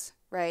 songs,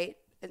 right?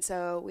 And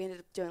so we ended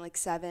up doing like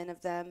 7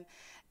 of them.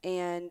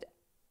 And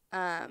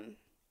I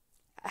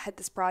had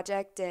this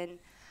project, and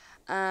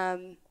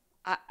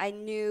I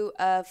knew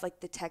of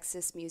like the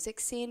Texas music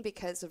scene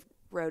because of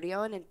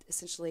rodeo and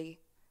essentially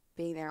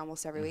being there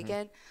almost every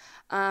weekend.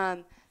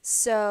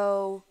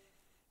 So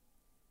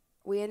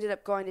we ended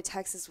up going to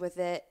Texas with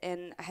it,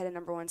 and I had a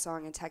 #1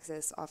 song in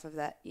Texas off of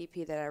that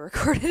EP that I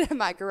recorded in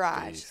my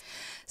garage. Jeez.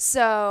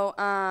 So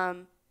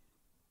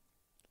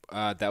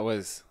That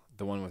was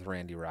the one with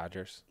Randy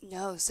Rogers.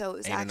 no, so it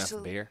was Ain't Enough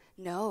actually Beer?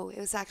 no, it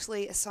was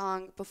actually a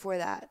song before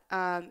that.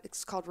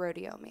 It's called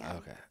Rodeo Man.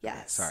 Okay.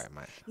 Yes. Sorry,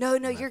 No,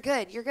 you're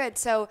good. You're good.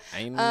 So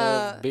Ain't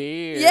enough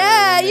beer.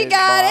 yeah, in you this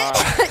got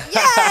bar. it.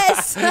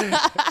 Yes.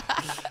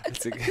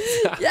 It's a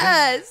good song.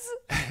 Yes.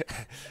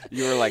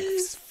 You were like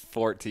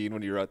 14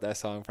 when you wrote that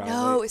song, probably.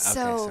 No, Okay, so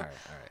sorry. All right.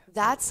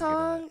 That We'll get into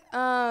song,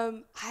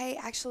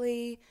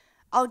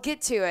 I'll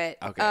get to it.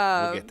 Okay,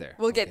 we'll get there.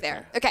 We'll get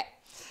there. Okay.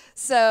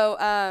 So,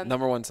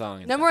 #1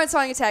 song. #1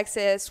 song in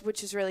Texas,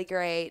 which is really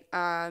great.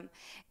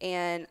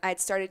 And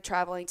I'd started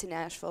traveling to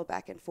Nashville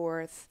back and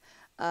forth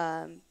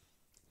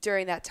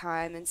during that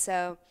time. And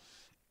so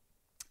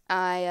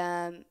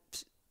I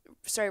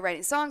started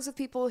writing songs with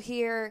people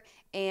here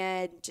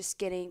and just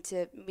getting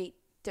to meet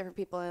different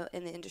people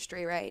in the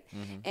industry, right?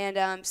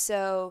 And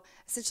so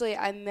essentially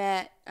I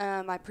met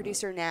my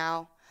producer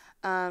now,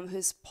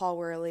 who's Paul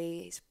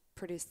Worley. He's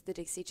produced the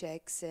Dixie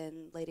Chicks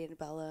and Lady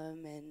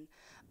Antebellum and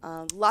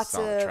lots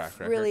Solid of track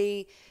record.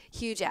 really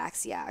huge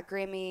acts. Yeah,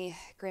 Grammy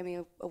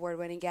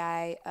award-winning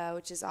guy,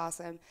 which is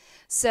awesome.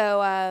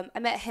 So I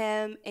met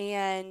him,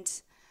 and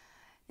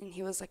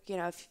he was like, if you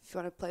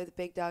want to play with the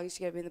big dogs,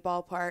 you got to be in the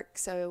ballpark.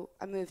 So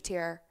I moved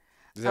here.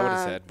 Is that what he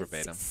said That's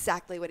verbatim?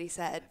 exactly what he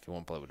said. If you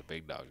want to play with the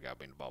big dogs, you got to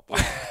be in the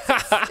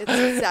ballpark. It's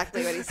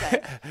exactly what he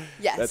said.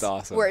 Yes. That's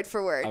awesome. Word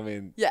for word. I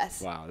mean,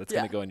 yes. wow, that's Yeah.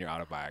 going to go in your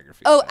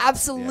autobiography. Oh, So,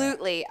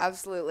 absolutely.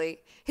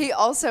 Absolutely. He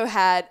also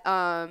had,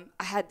 I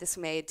had this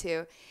made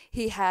too.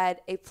 He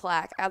had a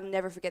plaque. I'll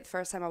never forget the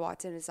first time I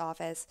walked in his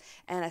office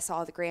and I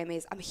saw the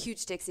Grammys. I'm a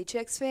huge Dixie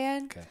Chicks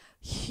fan. Okay.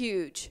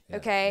 Huge. Yeah,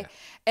 okay.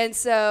 yeah. And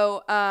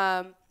so,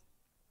 I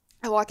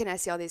walk in, I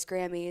see all these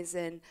Grammys,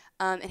 and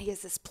he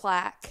has this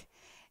plaque,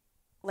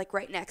 like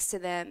right next to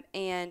them,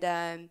 and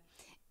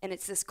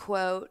it's this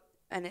quote,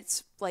 and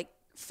it's like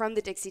from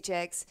the Dixie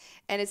Chicks,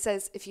 and it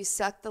says, "If you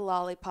suck the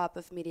lollipop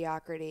of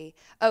mediocrity,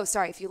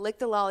 if you lick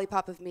the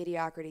lollipop of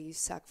mediocrity, you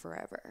suck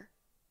forever."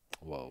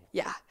 Whoa.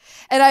 Yeah,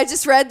 and I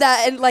just read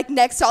that, and like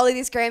next to all of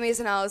these Grammys,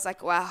 and I was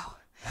like, wow.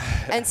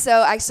 And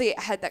so I actually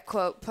had that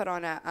quote put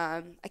on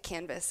a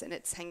canvas, and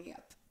it's hanging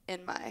up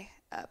in my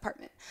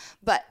apartment.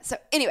 But so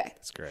anyway.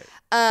 That's great.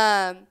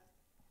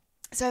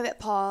 So I met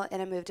Paul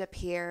and I moved up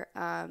here.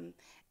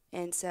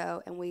 And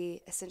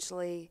we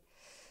essentially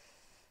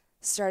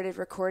started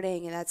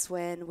recording, and that's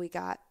when we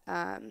got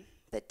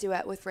that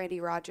duet with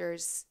Randy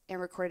Rogers and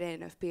recorded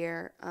Enough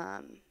Beer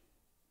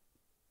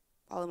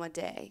all in one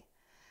day.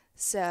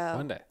 So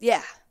One day?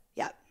 Yeah.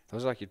 Yeah.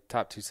 Those are like your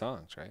top 2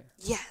 songs, right?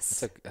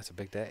 Yes. That's a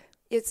big day.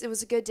 It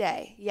was a good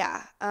day.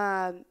 Yeah.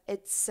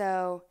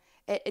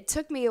 It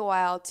took me a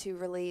while to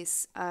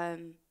release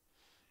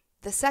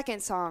the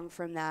second song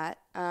from that.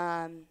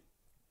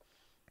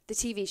 The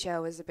TV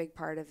show was a big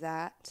part of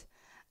that.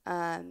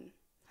 I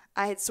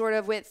had sort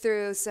of went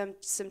through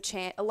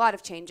a lot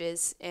of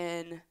changes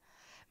in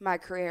my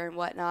career and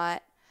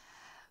whatnot.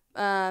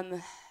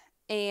 And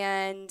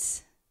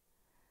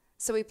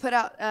so we put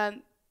out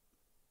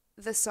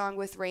the song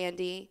with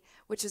Randy,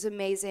 which is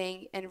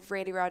amazing, and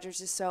Randy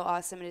Rogers is so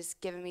awesome and has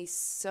given me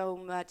so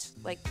much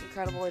like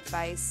incredible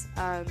advice.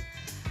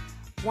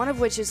 One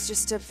of which is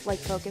just to like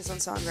focus on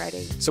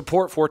songwriting.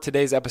 Support for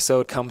today's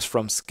episode comes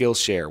from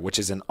Skillshare, which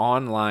is an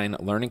online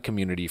learning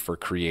community for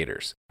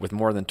creators. With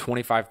more than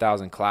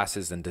 25,000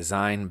 classes in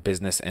design,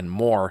 business, and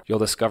more, you'll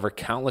discover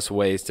countless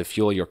ways to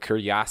fuel your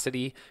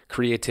curiosity,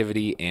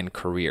 creativity, and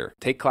career.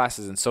 Take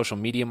classes in social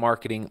media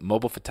marketing,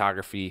 mobile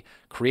photography,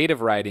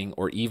 creative writing,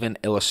 or even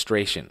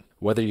illustration.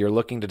 Whether you're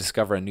looking to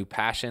discover a new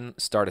passion,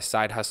 start a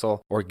side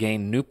hustle, or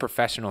gain new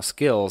professional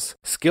skills,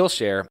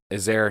 Skillshare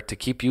is there to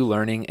keep you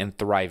learning and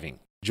thriving.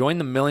 Join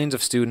the millions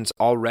of students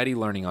already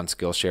learning on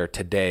Skillshare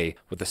today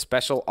with a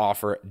special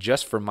offer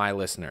just for my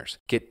listeners.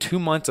 Get 2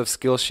 months of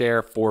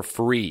Skillshare for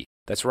free.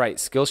 That's right,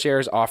 Skillshare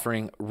is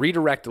offering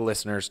Redirected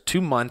listeners 2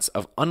 months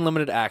of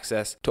unlimited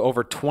access to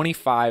over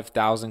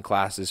 25,000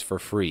 classes for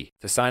free.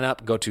 To sign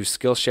up, go to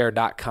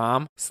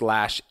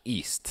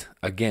Skillshare.com/East.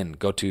 Again,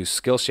 go to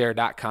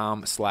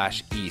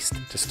Skillshare.com/East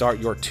to start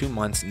your 2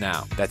 months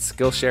now. That's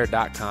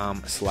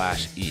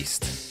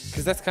Skillshare.com/East.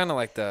 Because that's kind of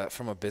like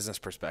from a business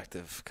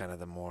perspective, kind of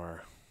the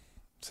more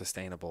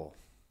sustainable.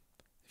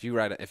 If you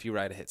write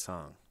a hit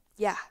song,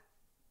 Yeah.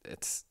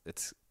 it's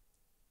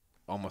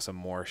almost a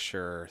more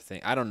sure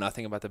thing. I know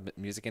nothing about the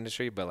music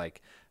industry, but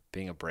like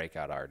being a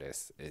breakout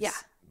artist is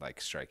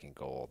like striking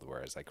gold,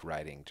 whereas like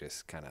writing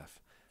just kind of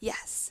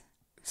Yes.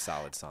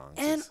 solid songs.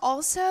 And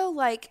also,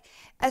 like,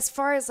 as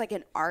far as like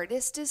an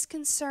artist is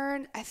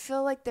concerned, I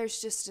feel like there's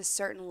just a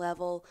certain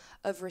level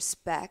of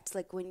respect,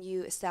 like when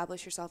you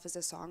establish yourself as a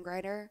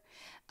songwriter,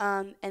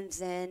 and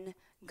then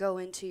go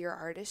into your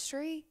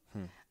artistry,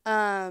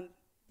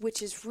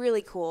 which is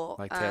really cool.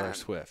 like Taylor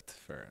Swift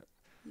for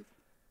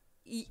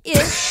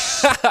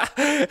ish.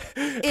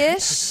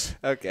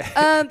 okay.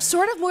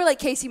 Sort of more like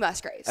Casey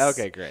Musgraves.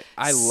 Okay, great.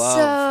 I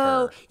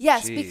love her.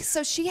 Yes, Jeez.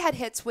 so she had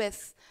hits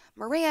with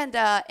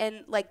Miranda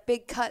and like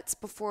big cuts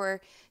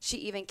before she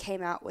even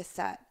came out with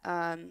that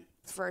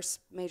first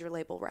major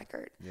label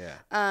record.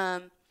 Yeah.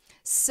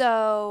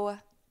 So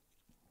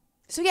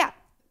yeah,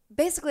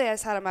 basically I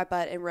sat on my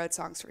butt and wrote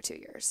songs for 2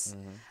 years.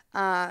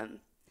 And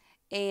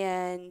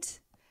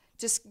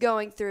just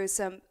going through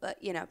some,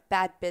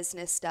 bad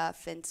business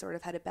stuff and sort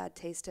of had a bad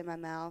taste in my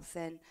mouth.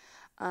 And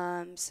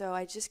so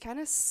I just kind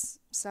of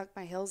sunk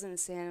my heels in the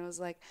sand and was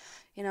like,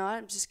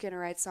 I'm just going to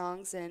write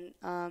songs and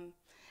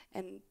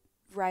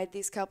ride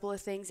these couple of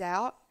things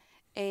out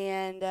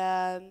and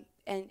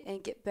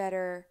get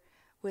better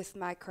with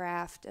my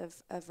craft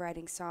of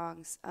writing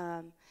songs.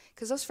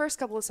 Because those first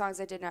couple of songs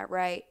I did not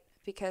write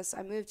because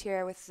I moved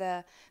here with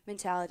the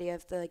mentality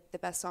of the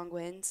best song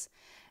wins.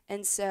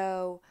 And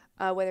so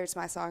whether it's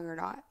my song or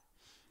not.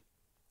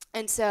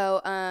 And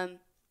so,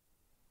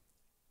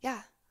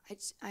 yeah,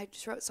 I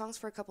just wrote songs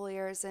for a couple of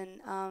years, and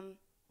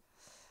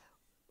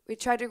we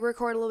tried to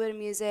record a little bit of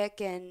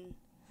music, and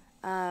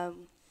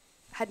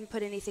hadn't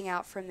put anything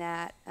out from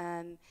that.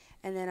 And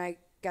then I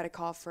got a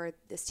call for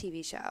this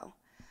TV show,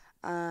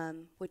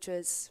 which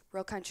was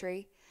Real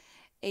Country,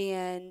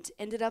 and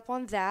ended up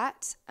on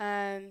that.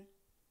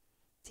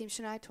 Team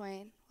Shania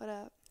Twain, what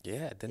up?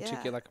 Yeah, didn't you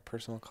get like a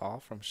personal call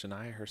from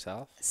Shania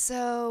herself?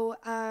 So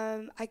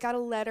I got a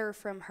letter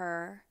from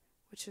her,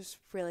 which was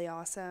really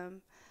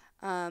awesome.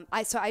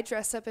 I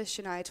dressed up as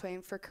Shania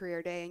Twain for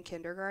career day in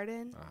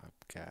kindergarten. Oh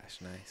gosh,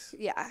 nice.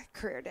 Yeah,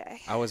 career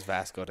day. I was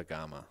Vasco da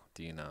Gama.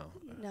 Do you know?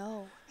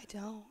 No, I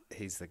don't.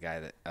 He's the guy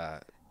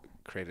that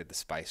created the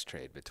spice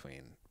trade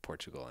between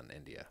Portugal and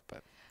India.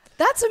 But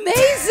that's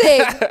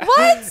amazing.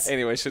 What?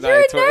 Anyway, Shania You're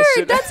a Twain.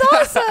 nerd. That's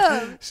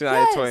awesome.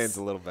 Shania Twain's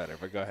a little better,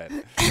 but go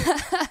ahead.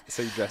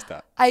 So you dressed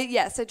up. I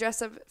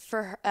dressed up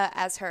for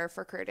as her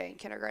for career day in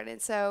kindergarten.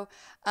 So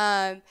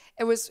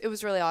it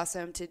was really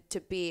awesome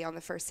to be on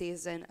the first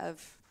season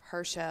of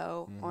her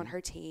show on her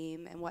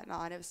team and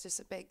whatnot. It was just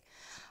a big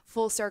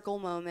full circle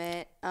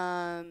moment.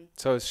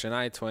 So it's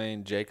Shania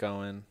Twain, Jake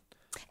Owen,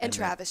 and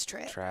Travis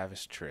Tritt.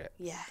 Travis Tritt.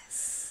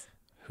 Yes.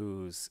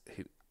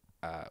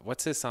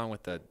 What's his song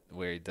with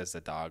where he does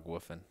the dog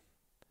woofing?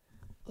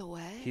 The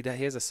what? He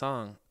has a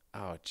song.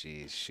 Oh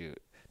geez,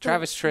 shoot.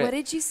 Travis Tritt. What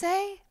did you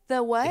say?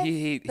 The what?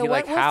 He the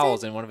like what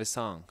howls woofing? in one of his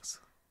songs.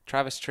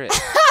 Travis Tritt.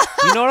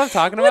 You know what I'm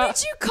talking What about?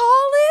 did you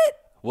call it?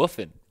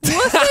 Woofing.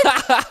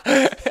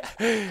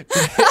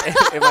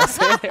 Am I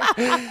saying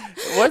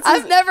it?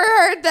 I've never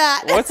heard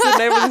that. What's the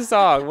name of the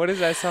song? What is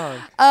that song?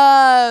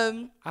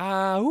 I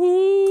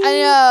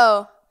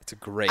know. It's a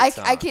great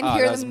song. I can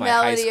hear the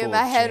melody in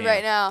my head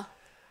right now.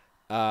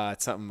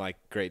 It's something like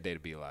 "Great Day to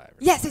Be Alive."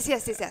 Yes.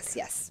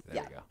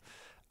 There we go.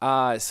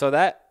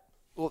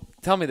 Well,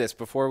 tell me this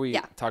before we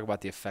talk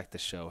about the effect the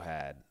show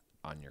had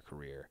on your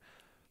career.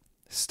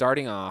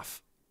 Starting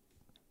off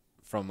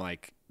from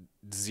like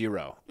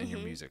zero in your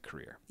music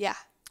career. Yeah.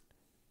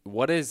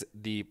 What is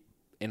in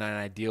an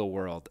ideal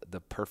world,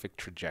 the perfect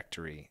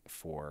trajectory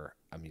for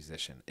a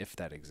musician, if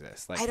that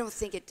exists? Like, I don't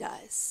think it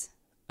does.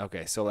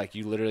 Okay, so like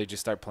you literally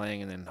just start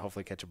playing and then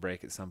hopefully catch a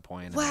break at some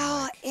point.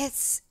 Well,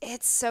 it's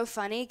so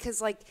funny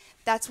because like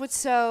that's what's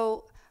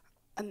so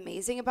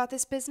amazing about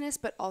this business,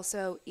 but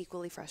also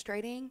equally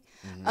frustrating,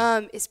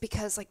 is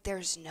because like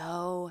there's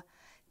no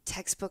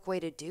textbook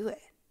way to do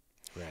it.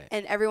 Right.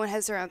 And everyone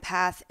has their own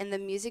path, and the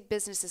music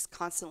business is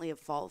constantly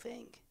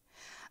evolving.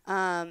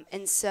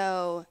 And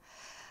so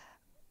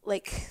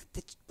like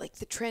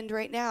the trend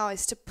right now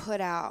is to put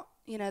out,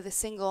 the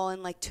single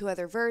and like 2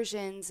 other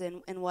versions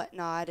and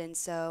whatnot. And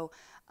so,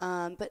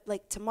 but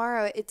like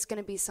tomorrow it's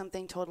going to be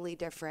something totally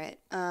different.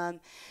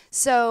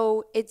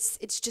 So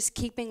it's just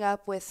keeping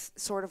up with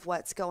sort of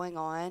what's going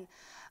on.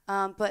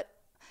 But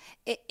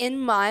in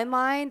my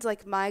mind,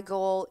 like my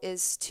goal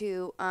is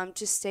to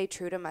just stay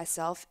true to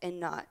myself and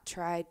not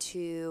try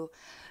to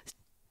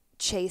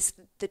chase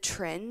the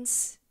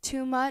trends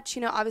too much.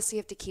 Obviously you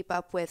have to keep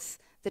up with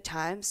the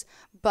times,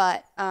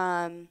 but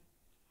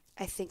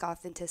I think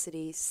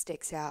authenticity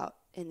sticks out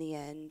in the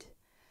end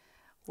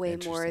way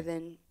more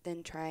than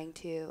trying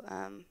to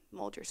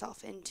mold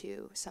yourself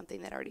into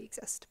something that already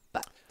exists.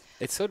 But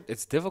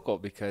it's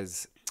difficult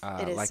because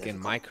like difficult. in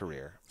my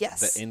career,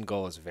 yes, the end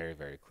goal is very,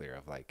 very clear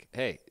of like,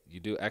 hey,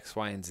 you do X,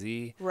 Y, and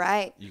Z.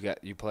 Right.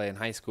 You play in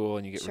high school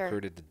and you get Sure.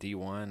 recruited to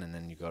D1 and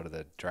then you go to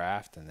the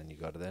draft and then you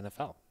go to the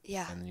NFL.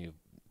 Yeah. And then you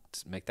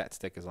make that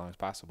stick as long as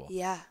possible.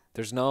 Yeah.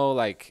 There's no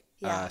like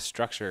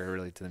structure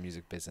really to the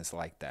music business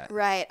like that.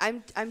 Right.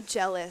 I'm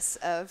jealous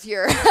of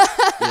your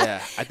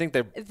Yeah. I think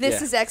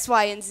this is X,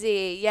 Y, and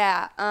Z.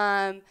 Yeah.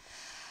 And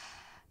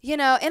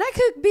I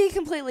could be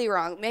completely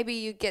wrong. Maybe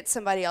you get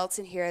somebody else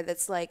in here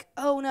that's like,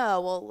 oh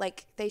no, well,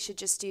 like they should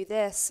just do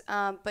this.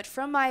 But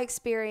from my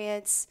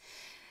experience,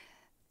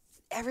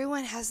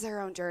 everyone has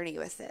their own journey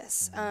with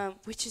this,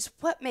 which is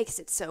what makes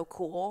it so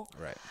cool.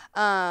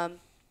 Right.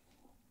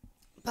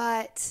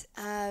 But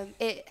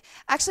it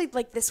actually,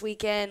 like this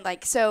weekend,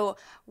 like, so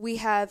we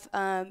have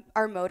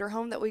our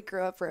motorhome that we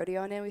grew up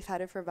rodeoing in. We've had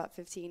it for about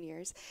 15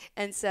 years.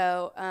 And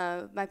so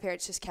my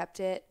parents just kept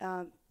it,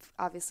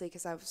 obviously,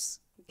 because I was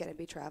going to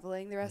be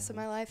traveling the rest of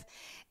my life,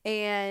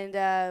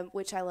 and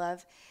which I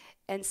love.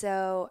 And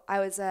so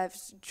I was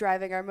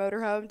driving our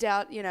motorhome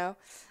down,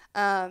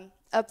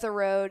 up the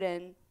road,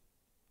 and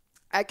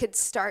I could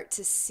start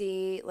to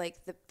see, like,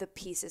 the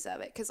pieces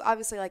of it. Because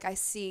obviously, like, I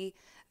see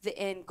the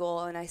end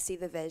goal and I see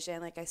the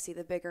vision, like I see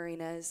the big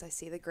arenas, I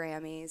see the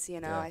Grammys,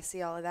 I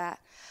see all of that.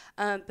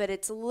 But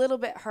it's a little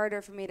bit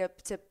harder for me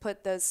to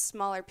put those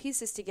smaller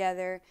pieces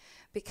together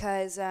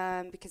because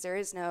there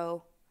is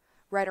no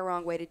right or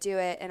wrong way to do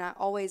it. And I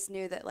always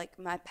knew that like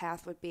my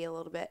path would be a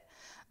little bit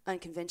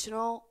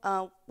unconventional,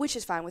 which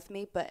is fine with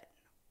me. But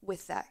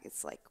with that,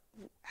 it's like,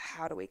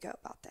 how do we go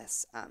about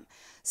this?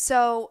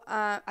 So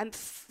I'm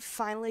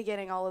finally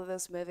getting all of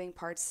those moving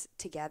parts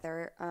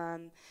together.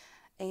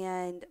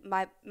 And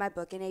my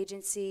booking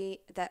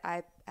agency that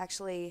I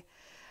actually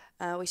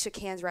we shook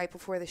hands right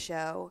before the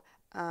show,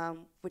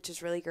 which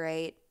is really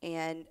great.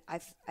 And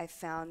I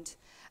found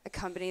a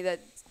company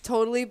that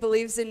totally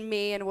believes in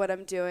me and what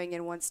I'm doing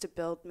and wants to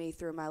build me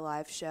through my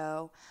live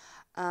show.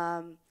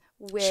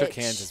 Shook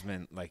hands has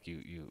meant like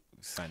you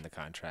signed the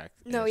contract.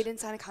 No, we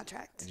didn't sign a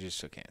contract. You just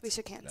shook hands. We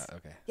shook hands. Oh,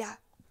 okay. Yeah.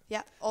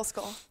 Yeah. Old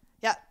school.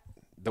 Yeah.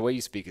 The way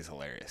you speak is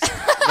hilarious. But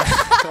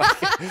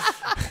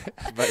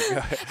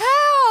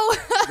How?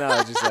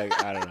 no, just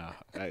like, I don't know.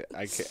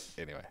 I can't.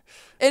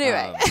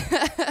 Anyway.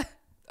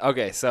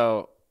 Okay,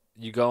 so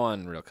you go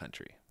on Real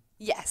Country.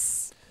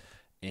 Yes.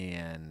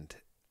 And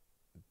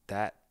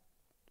that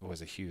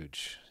was a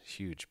huge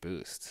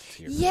boost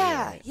to your Yeah,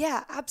 career, right?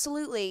 yeah,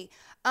 absolutely.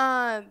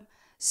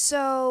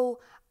 So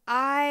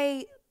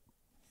I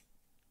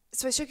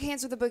shook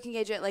hands with the booking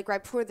agent like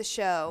right before the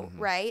show,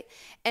 right?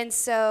 And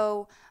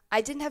so I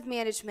didn't have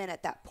management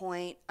at that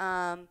point.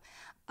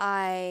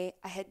 I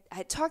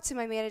had talked to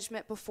my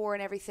management before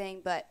and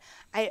everything, but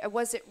I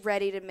wasn't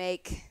ready to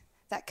make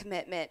that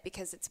commitment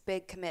because it's a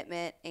big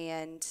commitment,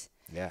 and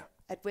Yeah.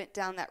 I went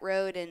down that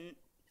road and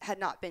had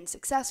not been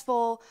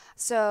successful.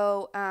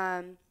 So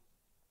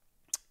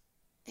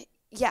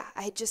yeah,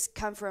 I had just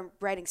come from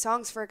writing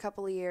songs for a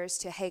couple of years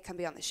to, hey, come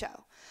be on the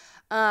show.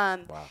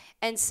 Wow.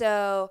 And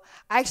so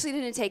I actually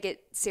didn't take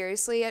it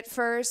seriously at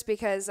first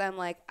because I'm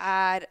like,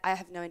 I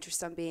have no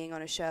interest in being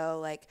on a show.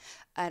 Like,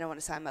 I don't want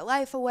to sign my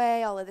life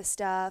away, all of this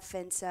stuff.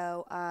 And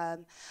so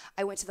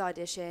I went to the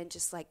audition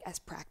just like as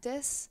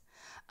practice.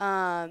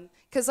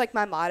 Because like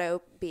my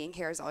motto being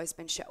here has always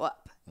been show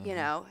up, you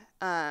know.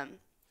 And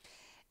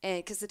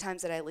because the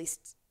times that I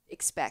least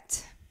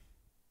expect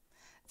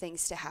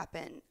things to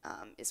happen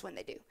is when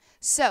they do.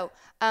 So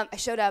I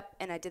showed up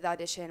and I did the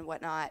audition and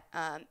whatnot,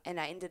 and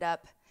I ended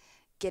up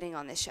getting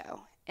on this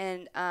show.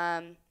 And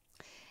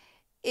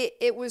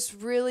it was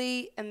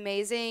really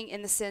amazing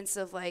in the sense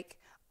of like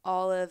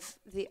all of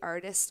the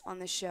artists on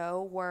the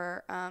show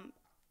were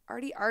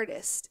already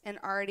artists and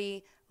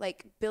already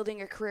like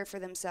building a career for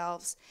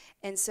themselves.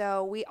 And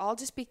so we all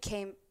just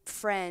became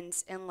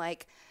friends and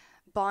like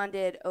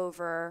bonded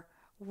over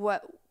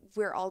what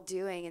we're all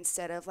doing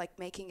instead of like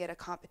making it a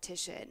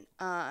competition.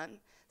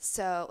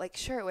 So like,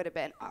 sure, it would have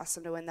been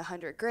awesome to win the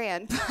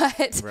 $100,000,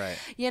 but Right.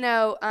 you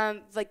know,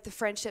 like the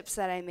friendships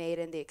that I made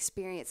and the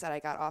experience that I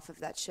got off of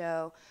that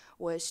show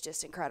was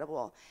just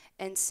incredible.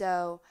 And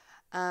so,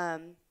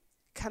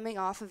 coming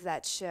off of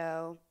that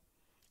show,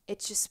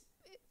 it just,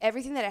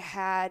 everything that I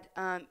had,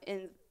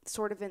 in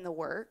the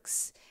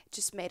works, it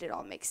just made it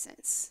all make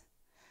sense.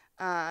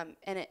 And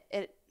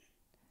it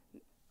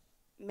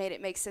made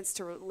it make sense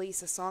to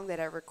release a song that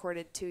I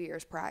recorded 2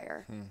 years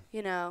prior,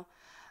 you know?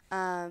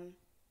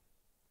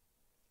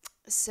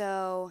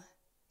 So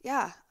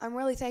yeah, I'm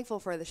really thankful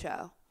for the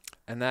show.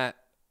 And that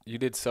you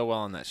did so well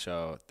on that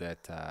show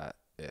that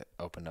it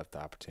opened up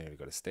the opportunity to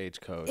go to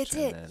Stagecoach. It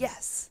did,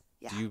 yes.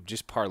 Yeah. Do you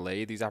just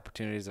parlay these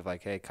opportunities of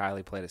like, hey,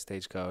 Kylie played at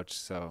Stagecoach,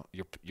 so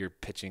you're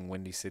pitching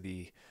Windy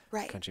City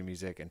country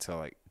music, and so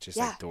like just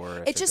like door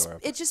after door.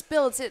 It just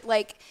builds it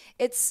like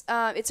it's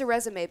a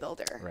resume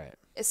builder. Right.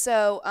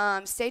 So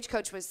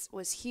Stagecoach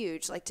was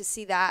huge. Like to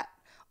see that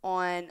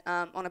on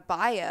a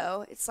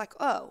bio, it's like,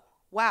 oh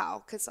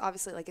wow, because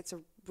obviously like it's a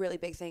really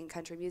big thing in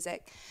country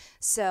music.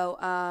 So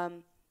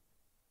I'm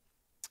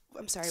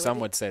sorry. Some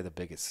would say the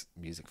biggest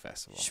music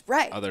festival.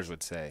 Right. Others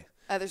would say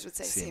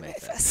CMA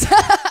Fest.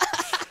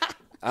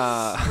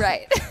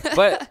 Right.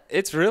 But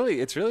it's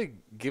really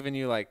giving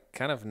you like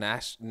kind of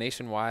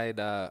nationwide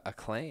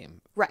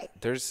acclaim. Right.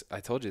 I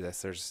told you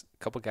this. There's a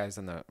couple guys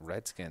in the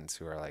Redskins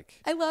who are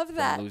like, I love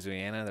that. from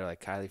Louisiana. They're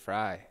like Kylie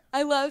Fry.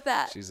 I love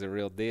that. She's the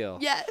real deal.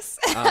 Yes.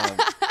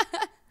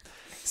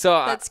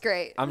 So That's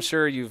great. I'm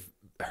sure you've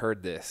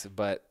heard this,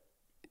 but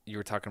you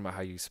were talking about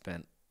how you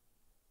spent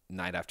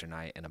night after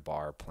night in a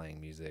bar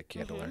playing music. You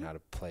had to learn how to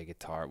play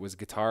guitar. Was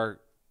guitar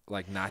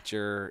like not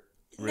your?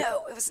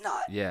 No, it was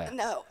not. Yeah.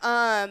 No.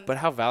 But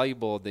how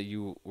valuable that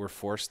you were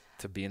forced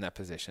to be in that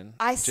position.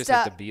 Just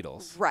like the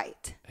Beatles.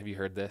 Right. Have you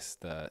heard this?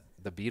 The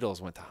Beatles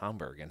went to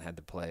Hamburg and had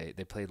to play.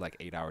 They played like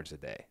 8 hours a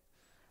day.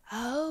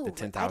 Oh. The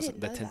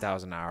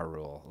 10,000 hour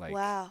rule. Like,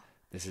 wow.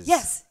 This is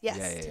yes. Yeah.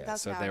 10,000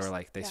 So hours. they were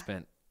like they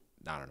spent,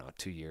 I don't know,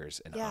 2 years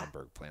in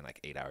Hamburg playing like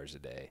 8 hours a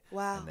day.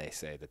 Wow. And they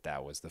say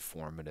that was the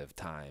formative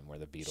time where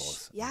the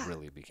Beatles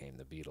really became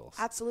the Beatles.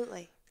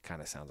 Absolutely.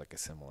 Kind of sounds like a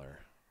similar.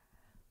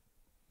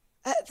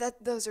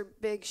 Those are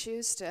big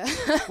shoes to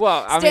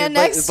stand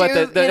next to,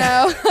 you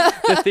know.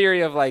 The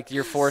theory of like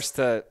you're forced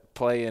to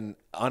play in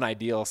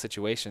unideal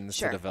situations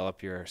to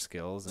develop your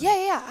skills. And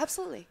yeah,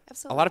 absolutely.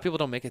 A lot of people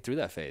don't make it through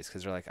that phase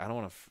because they're like, I don't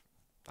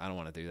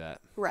want to do that.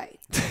 Right.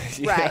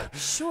 Yeah. Right.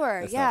 Sure.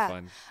 That's yeah.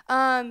 not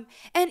fun.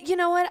 And you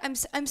know what?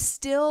 I'm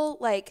still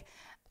like,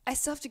 I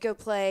still have to go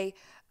play,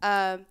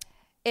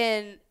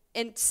 in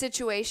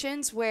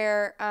situations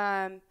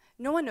where,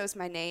 no one knows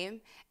my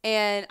name,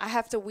 and I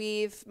have to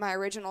weave my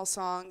original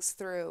songs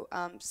through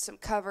some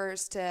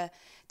covers to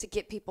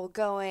get people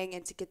going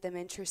and to get them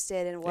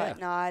interested and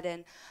whatnot.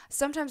 And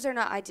sometimes they're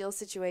not ideal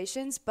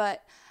situations,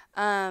 but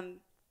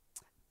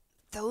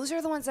those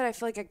are the ones that I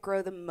feel like I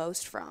grow the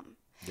most from.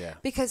 Yeah.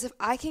 Because if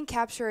I can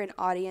capture an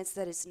audience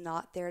that is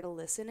not there to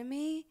listen to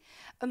me,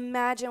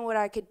 imagine what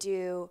I could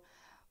do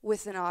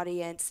with an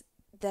audience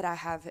that I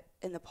have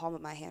in the palm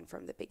of my hand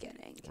from the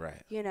beginning.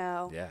 Right. You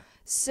know? Yeah.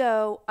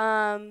 So,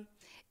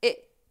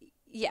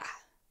 yeah.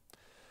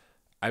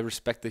 I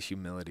respect the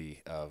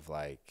humility of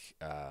like,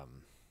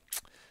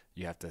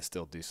 you have to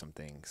still do some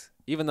things,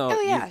 even though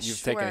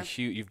you've taken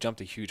you've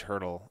jumped a huge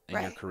hurdle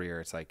in your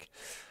career. It's like,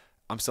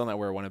 I'm still not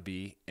where I want to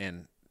be.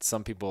 And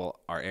some people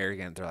are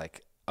arrogant. They're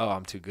like, oh,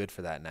 I'm too good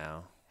for that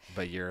now.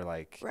 But you're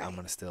like, I'm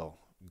going to still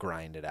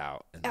grind it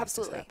out and make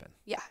this happen.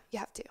 Yeah, you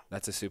have to.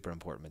 That's a super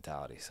important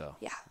mentality. So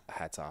yeah,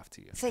 hats off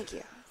to you. Thank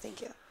you.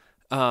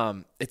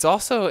 It's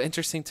also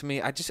interesting to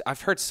me.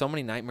 I've heard so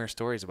many nightmare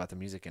stories about the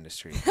music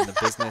industry and the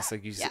business,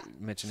 like you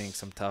mentioning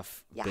some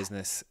tough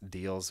business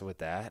deals with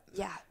that.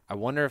 Yeah. I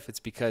wonder if it's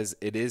because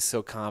it is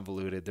so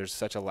convoluted. There's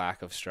such a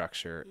lack of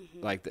structure.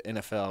 Like the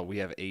NFL, we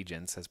have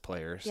agents as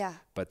players,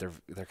 but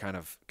they're kind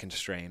of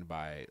constrained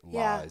by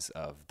laws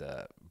of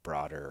the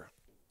broader,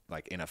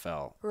 like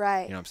NFL.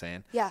 Right. You know what I'm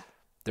saying? Yeah.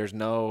 There's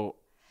no.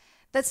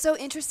 That's so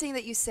interesting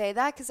that you say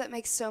that, because that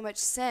makes so much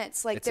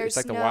sense. Like it's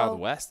like the Wild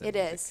West. It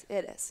is.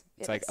 It's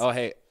like, oh,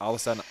 hey, all of a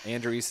sudden,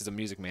 Andrew East is a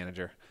music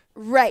manager.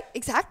 Right.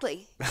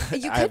 Exactly.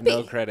 You could I have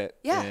no credit.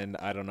 Yeah. And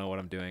I don't know what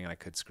I'm doing, and I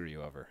could screw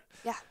you over.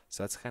 Yeah.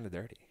 So that's kind of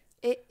dirty.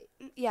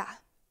 Yeah.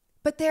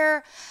 But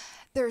there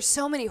are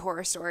so many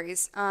horror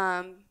stories.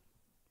 I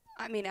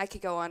mean, I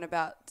could go on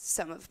about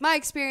some of my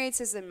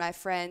experiences and my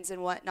friends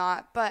and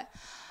whatnot, but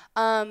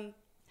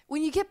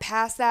when you get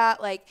past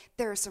that, like,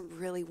 there are some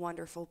really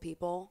wonderful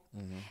people,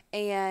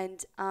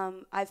 and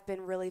I've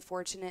been really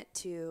fortunate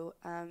to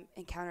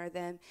encounter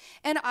them.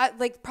 And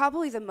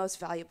probably the most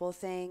valuable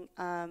thing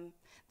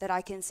that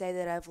I can say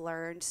that I've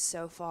learned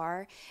so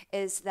far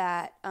is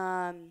that,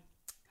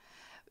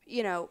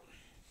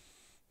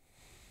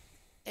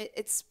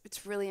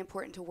 it's really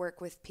important to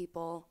work with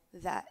people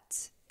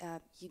that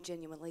you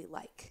genuinely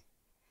like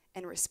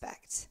and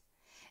respect.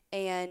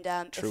 And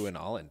true in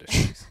all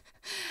industries.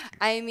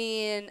 I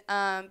mean,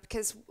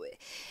 because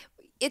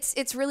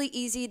it's really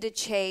easy to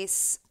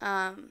chase,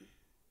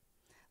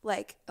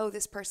 like, oh,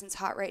 this person's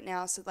hot right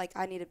now, so like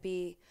I need to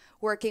be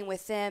working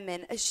with them.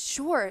 And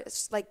sure,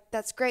 it's like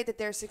that's great that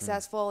they're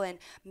successful, and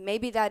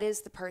maybe that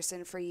is the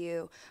person for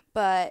you.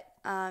 But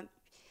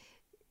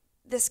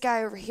this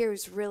guy over here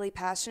who's really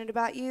passionate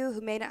about you,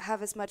 who may not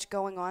have as much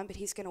going on, but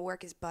he's going to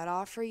work his butt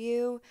off for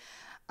you.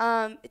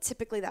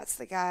 Typically, that's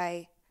the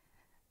guy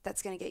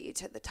that's going to get you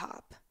to the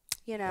top,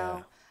 you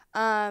know?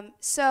 Yeah.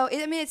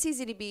 It's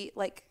easy to be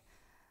like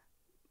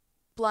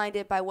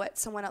blinded by what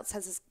someone else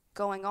has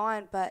going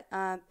on. But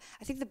I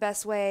think the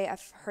best way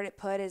I've heard it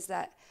put is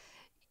that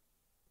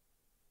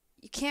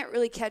you can't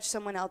really catch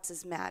someone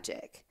else's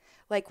magic.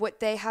 Like,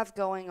 what they have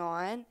going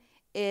on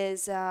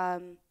is,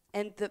 and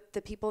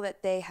the people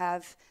that they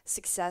have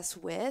success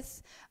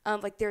with,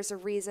 like, there's a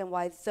reason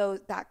why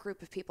that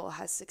group of people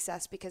has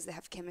success, because they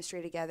have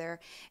chemistry together.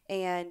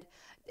 And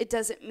it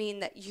doesn't mean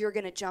that you're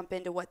going to jump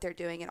into what they're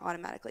doing and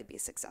automatically be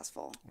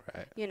successful.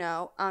 Right. You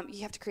know,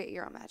 you have to create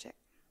your own magic.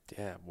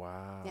 Yeah.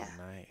 Wow. Yeah.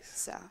 Nice.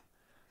 So.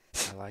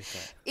 I like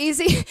that.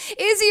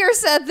 Easier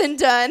said than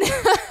done.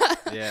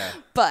 Yeah.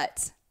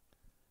 But.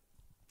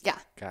 Yeah.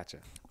 Gotcha.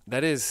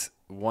 That is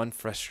one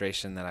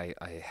frustration that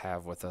I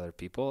have with other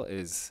people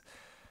is,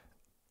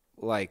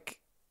 like,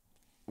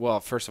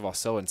 well, first of all,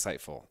 so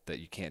insightful that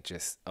you can't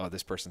just, oh,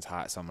 this person's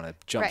hot, so I'm going to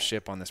jump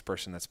ship on this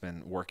person that's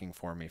been working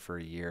for me for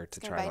a year to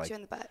try to, like, bite you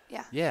in the butt.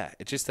 Yeah. Yeah.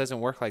 It just doesn't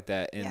work like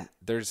that. And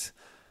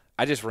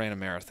I just ran a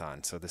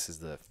marathon, so this is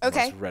the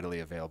most readily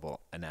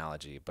available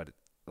analogy. But,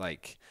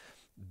 like,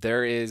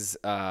 there is,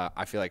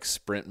 I feel like,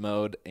 sprint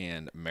mode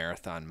and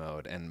marathon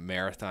mode. And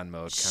marathon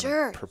mode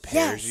kind of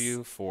prepares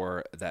you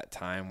for that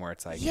time where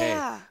it's like,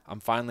 hey,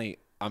 I'm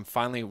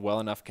finally well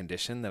enough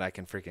conditioned that I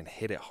can freaking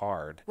hit it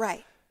hard.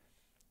 Right.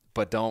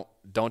 But don't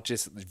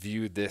just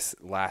view this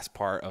last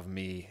part of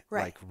me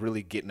like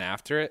really getting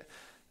after it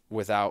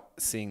without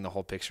seeing the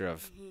whole picture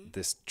of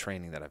this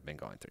training that I've been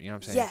going through. You know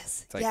what I'm saying?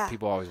 Yes. It's like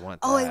people always want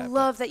that. Oh, I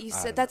love that you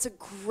said that's a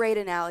great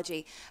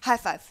analogy. High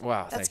five.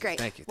 Wow. That's great.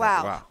 Thank you.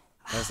 Wow.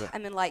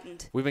 I'm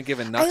enlightened. We've been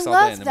giving knucks all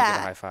day and then we get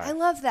a high five. I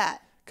love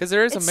that. Because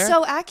there is it's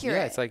so accurate.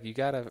 Yeah, it's like you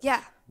gotta.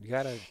 Yeah. You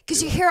gotta.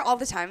 Because you hear all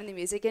the time in the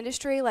music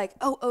industry, like,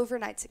 oh,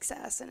 overnight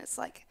success, and it's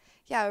like,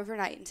 yeah,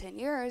 overnight in 10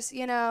 years,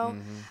 you know.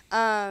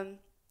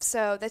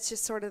 So that's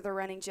just sort of the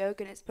running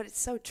joke, but it's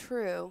so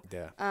true.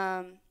 Yeah.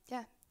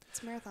 Yeah,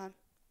 it's a marathon.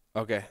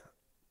 Okay.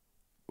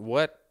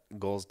 What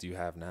goals do you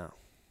have now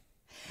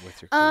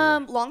with your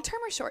career? Long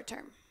term or short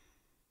term?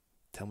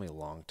 Tell me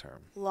long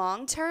term.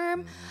 Long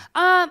term?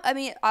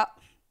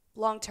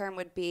 Long term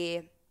would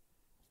be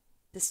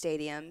the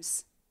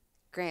stadiums,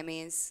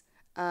 Grammys.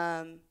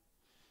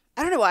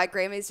 I don't know why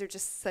Grammys are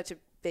just such a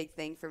big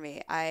thing for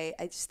me. I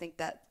just think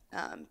that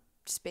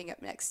just being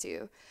up next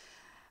to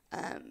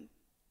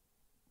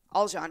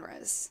all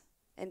genres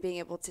and being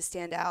able to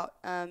stand out,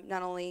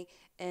 not only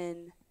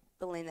in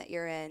the lane that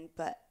you're in,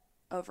 but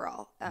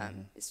overall,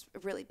 is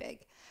really big.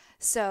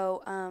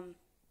 So,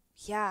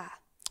 yeah.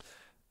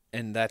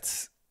 And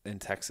that's in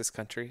Texas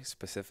country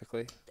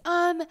specifically?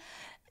 Not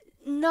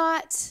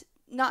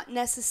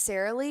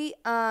necessarily.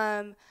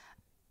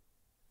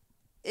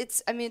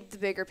 It's, I mean, the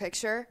bigger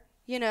picture,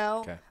 you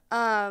know. Okay.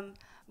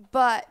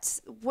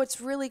 But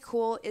what's really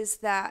cool is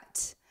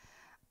that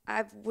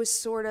I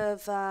sort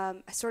of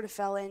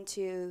fell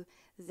into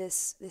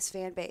this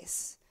fan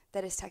base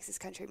that is Texas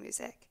country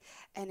music,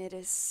 and it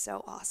is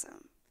so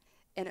awesome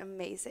and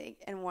amazing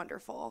and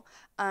wonderful.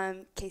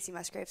 Casey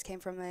Musgraves came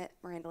from it,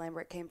 Miranda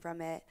Lambert came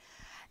from it,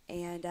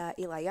 and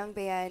Eli Young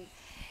Band.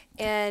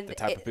 And The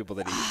type of people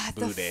that eat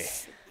boudin.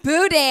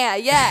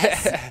 Boudin,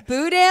 yes.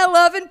 Boudin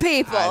loving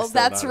people. I still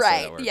That's know how to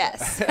say right. that word,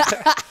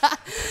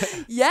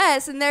 Yes.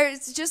 Yes, and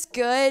there's just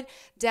good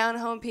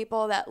down-home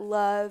people that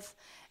love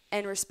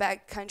and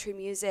respect country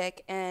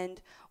music and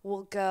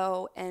will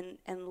go and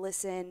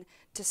listen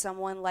to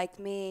someone like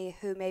me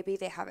who maybe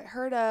they haven't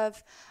heard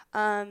of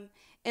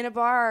in a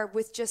bar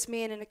with just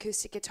me and an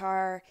acoustic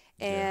guitar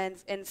and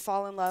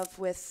fall in love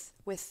with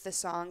the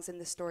songs and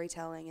the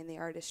storytelling and the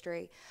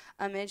artistry.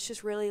 And it's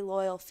just really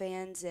loyal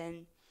fans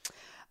and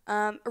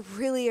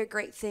really a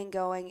great thing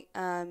going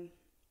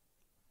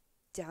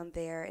down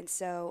there. And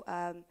so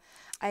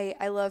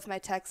I love my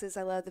Texas.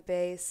 I love the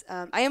bass.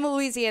 I am a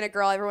Louisiana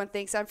girl. Everyone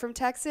thinks I'm from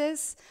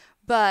Texas.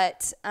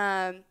 But,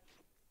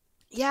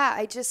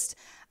 yeah,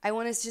 I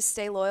want to just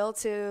stay loyal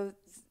to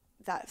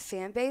that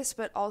fan base,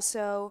 but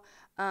also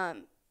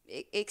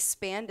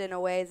expand in a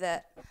way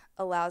that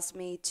allows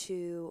me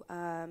to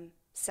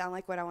sound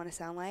like what I want to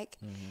sound like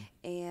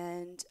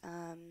and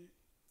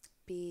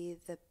be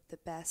the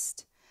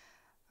best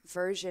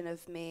version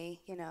of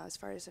me, you know, as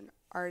far as an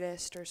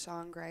artist or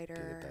songwriter.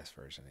 Be the best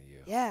version of you.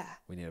 Yeah.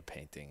 We need a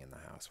painting in the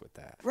house with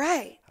that.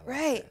 Right, like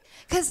right. that.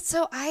 Because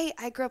so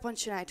I grew up on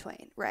Shania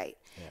Twain, right?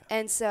 Yeah.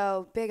 And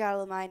so big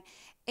idol of mine.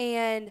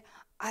 And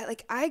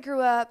I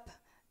grew up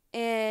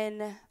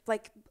in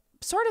like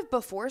sort of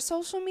before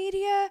social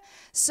media.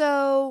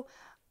 So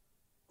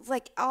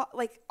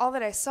all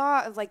that I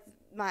saw of like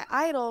my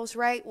idols,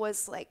 right,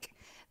 was like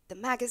the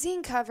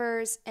magazine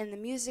covers and the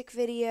music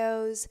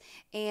videos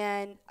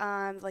and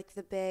like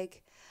the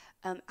big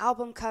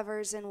album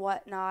covers and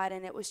whatnot.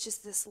 And it was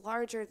just this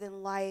larger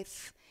than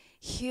life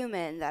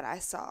human that I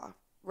saw,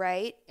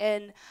 right?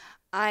 And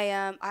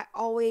I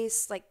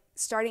always, like,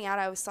 starting out,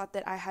 I always thought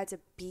that I had to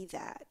be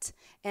that,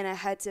 and I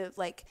had to,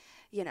 like,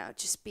 you know,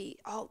 just be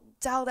all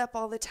dialed up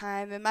all the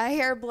time and my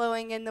hair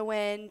blowing in the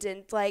wind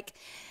and like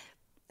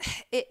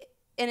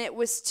it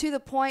was to the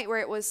point where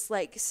it was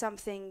like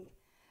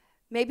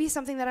maybe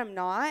something that I'm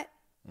not,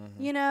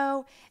 you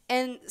know,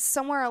 and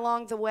somewhere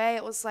along the way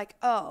it was like,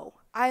 oh,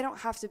 I don't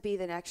have to be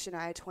the next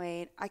Shania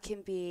Twain. I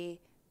can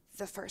be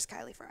the first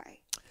Kylie Fry.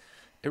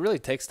 It really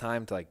takes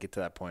time to like get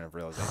to that point of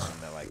realization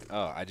that like,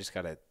 oh, I just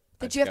gotta.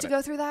 Did you have to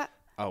go through that?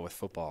 Oh, with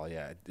football,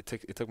 yeah.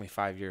 It took me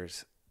 5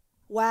 years.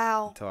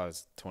 Wow. Until I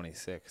was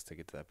 26 to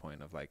get to that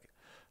point of like,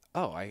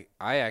 oh, I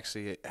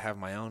actually have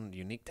my own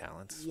unique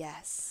talents.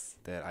 Yes.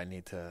 That I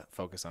need to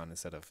focus on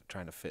instead of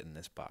trying to fit in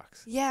this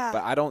box. Yeah.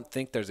 But I don't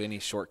think there's any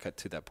shortcut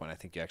to that point. I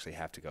think you actually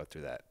have to go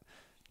through that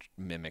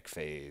mimic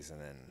phase and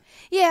then.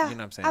 Yeah. You know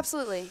what I'm saying?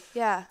 Absolutely.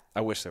 Yeah.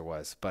 I wish there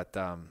was, but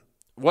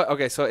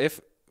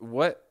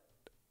what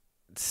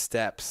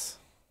steps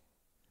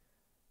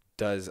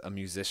does a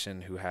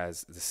musician who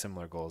has the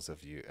similar goals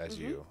of you as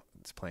you,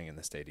 it's playing in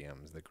the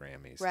stadiums, the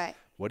Grammys, right?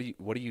 What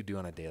do you do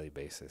on a daily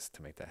basis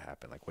to make that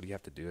happen? Like, what do you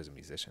have to do as a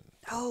musician?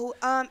 Oh,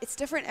 it's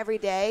different every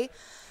day,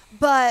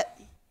 but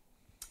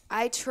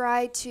I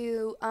try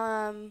to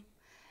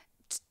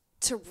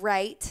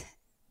write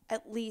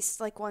at least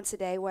like once a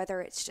day,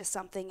 whether it's just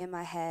something in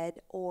my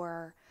head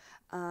or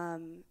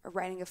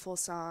writing a full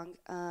song.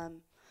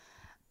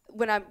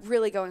 When I'm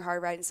really going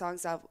hard writing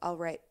songs, I'll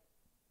write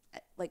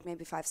like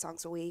maybe 5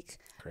 songs a week.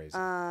 Crazy. So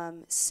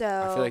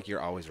I feel like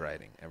you're always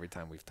writing every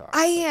time we've talked.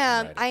 I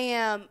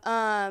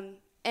am.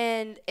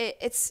 And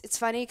it's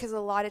funny because a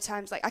lot of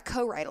times, like, I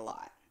co-write a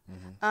lot.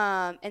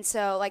 And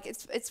so like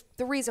it's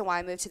the reason why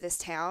I moved to this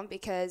town,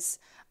 because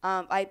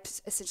I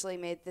essentially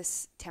made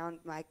this town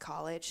my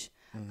college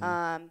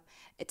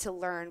to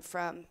learn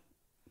from,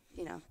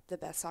 you know, the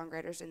best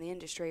songwriters in the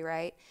industry,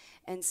 right?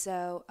 And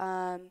so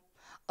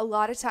a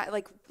lot of time,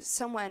 like,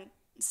 someone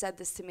said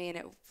this to me and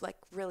it like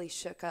really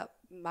shook up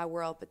my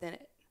world, but then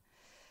it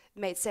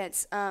made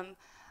sense.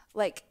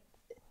 Like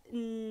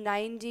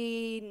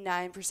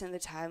 99% of the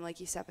time, like,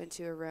 you step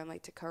into a room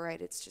like to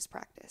co-write, it's just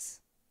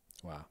practice.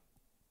 Wow.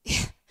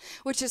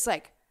 Which is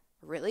like,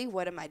 really,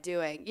 what am I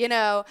doing, you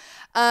know?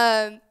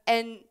 But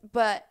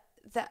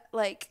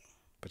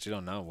you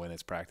don't know when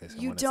it's practice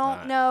and you when it's don't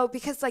not. know,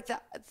 because like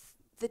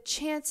the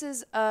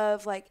chances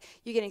of like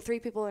you getting 3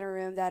 people in a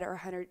room that are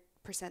 100%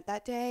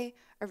 that day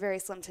are very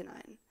slim to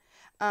none.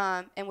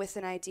 And with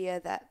an idea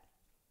that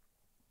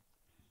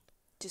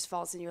just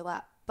falls in your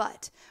lap.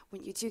 But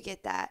when you do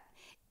get that,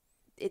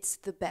 it's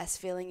the best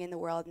feeling in the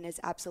world, and it's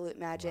absolute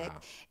magic.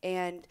 Wow.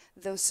 And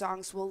those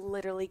songs will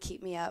literally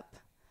keep me up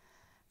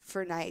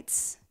for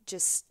nights,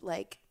 just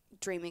like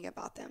dreaming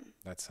about them.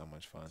 That's so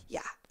much fun.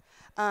 Yeah.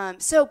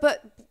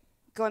 But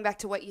going back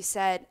to what you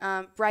said,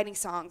 writing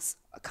songs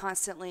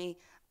constantly,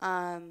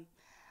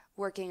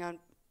 working on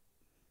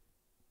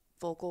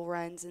vocal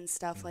runs and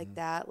stuff like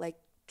that, like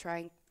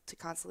trying to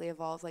constantly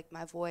evolve like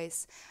my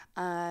voice,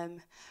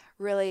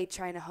 really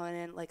trying to hone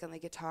in like on the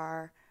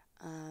guitar,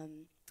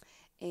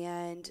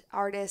 and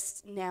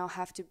artists now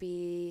have to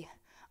be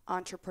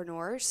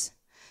entrepreneurs,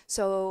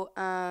 so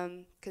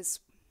because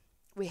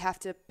we have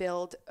to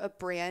build a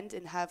brand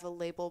and have a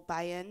label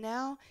buy-in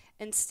now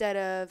instead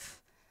of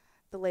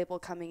the label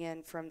coming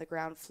in from the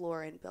ground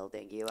floor and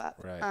building you up,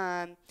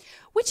 Right.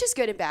 Which is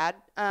good and bad.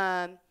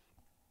 But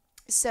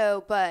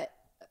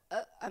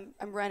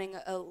I'm running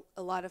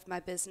a lot of my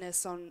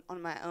business on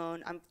my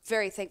own. I'm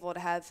very thankful to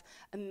have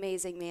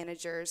amazing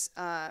managers,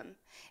 and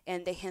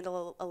they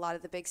handle a lot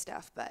of the big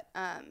stuff. But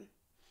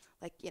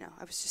like, you know,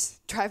 I was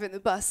just driving the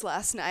bus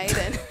last night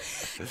and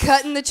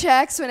cutting the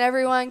checks when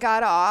everyone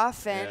got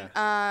off,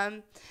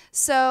 and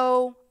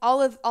so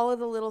all of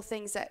the little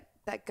things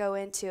that go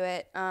into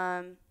it.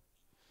 I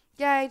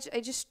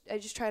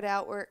just try to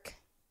outwork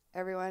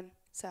everyone.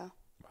 So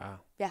Wow.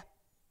 yeah,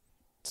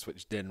 That's what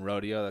you did in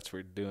rodeo. That's what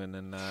you're doing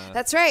in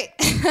that's right.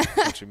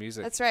 country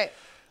music. That's right.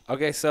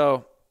 Okay,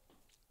 so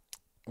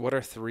what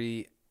are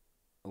 3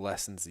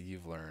 lessons that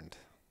you've learned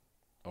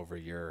over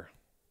your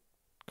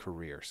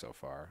career so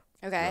far?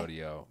 Okay.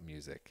 Rodeo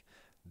music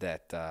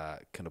that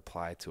can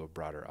apply to a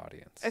broader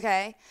audience.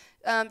 Okay.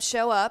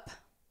 Show up.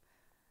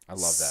 I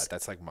love that.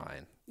 That's like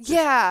mine.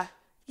 Yeah.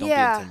 Don't be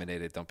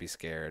intimidated. Don't be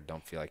scared.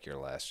 Don't feel like you're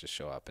less. Just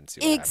show up and see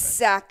what happens.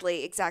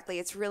 Exactly.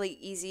 It's really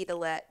easy to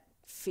let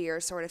fear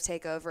sort of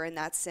take over in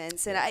that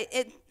sense. And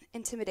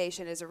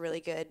intimidation is a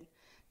really good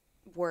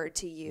word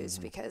to use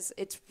because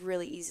it's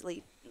really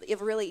easy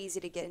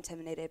to get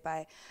intimidated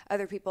by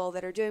other people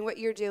that are doing what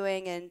you're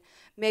doing, and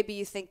maybe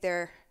you think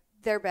they're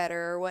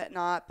better or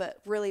whatnot,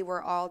 but really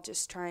we're all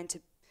just trying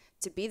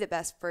to be the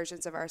best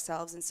versions of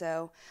ourselves. And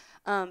so,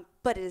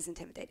 but it is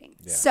intimidating.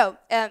 Yeah. So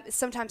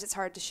sometimes it's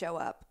hard to show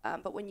up,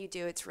 but when you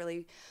do, it's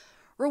really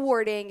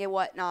rewarding and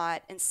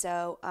whatnot. And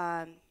so,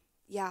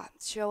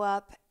 show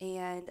up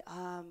and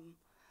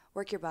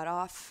work your butt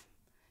off,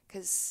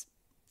 because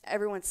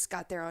everyone's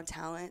got their own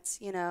talents,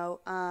 you know.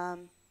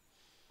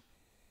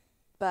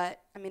 But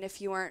I mean,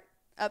 if you weren't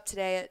up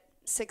today at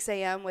 6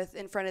 a.m.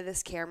 in front of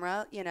this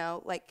camera, you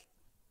know, like,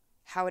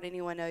 how would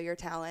anyone know your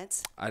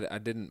talents? I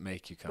didn't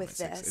make you come With at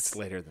 6. this. It's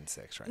later than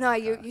 6 right No, now.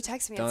 you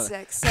text me at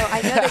 6, so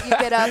I know that you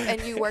get up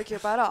and you work your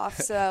butt off.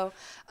 So,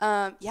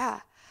 and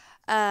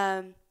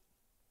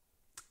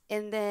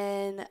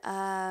then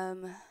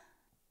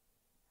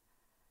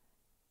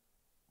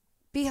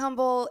be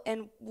humble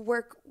and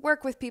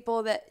work with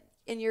people that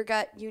in your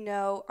gut you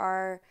know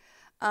are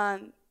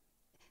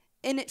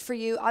in it for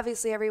you.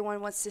 Obviously,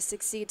 everyone wants to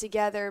succeed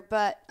together,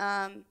 but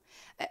I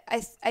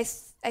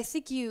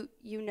think you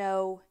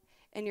know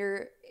in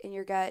your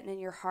gut and in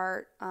your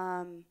heart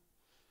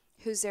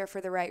who's there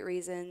for the right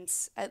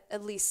reasons.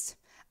 At least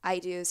I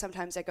do.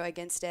 Sometimes I go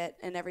against it,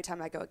 and every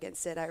time I go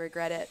against it, I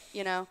regret it,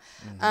 you know.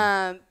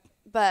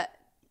 But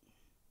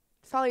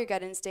follow your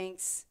gut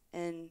instincts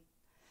and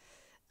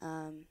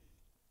have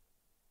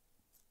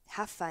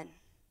fun.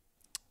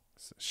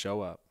 So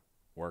show up,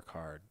 work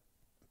hard,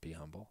 be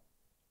humble.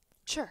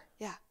 Sure,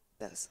 yeah,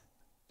 those.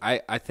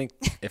 I think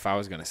if I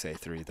was going to say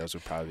 3, those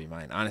would probably be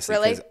mine. Honestly,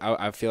 Really? because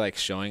I feel like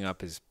showing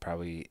up is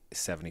probably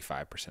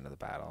 75% of the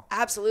battle.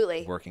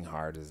 Absolutely. Working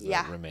hard is the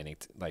Yeah. remaining.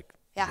 You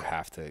Yeah.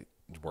 have to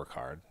work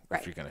hard Right.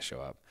 if you're going to show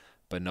up.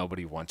 But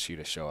nobody wants you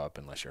to show up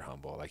unless you're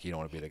humble. Like, you don't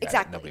want to be the guy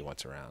Exactly. that nobody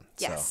wants around.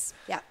 Yes. So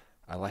Yeah.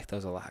 I like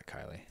those a lot,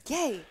 Kylie.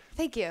 Yay.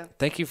 Thank you.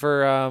 Thank you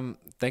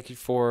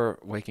for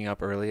waking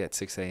up early at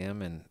 6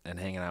 a.m. and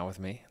hanging out with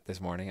me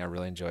this morning. I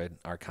really enjoyed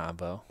our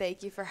combo.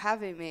 Thank you for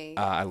having me.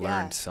 I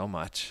learned so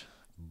much.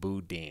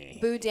 Boudin.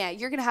 Boudin.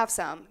 You're going to have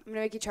some. I'm going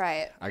to make you try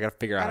it. I got to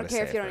figure out how to say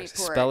it I don't care if you don't first. eat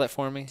pork. Spell it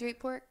for me. Do you eat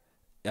pork?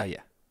 Oh,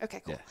 yeah. Okay,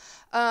 cool.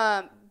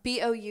 Yeah.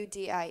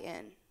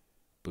 Boudin.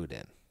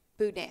 Boudin.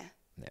 Boudin.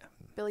 Yeah.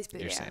 Billy's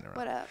Boudin. You're saying it right.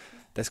 What up?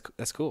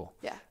 That's cool.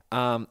 Yeah.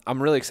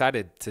 I'm really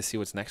excited to see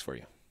what's next for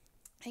you.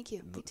 Thank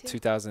you. Me too.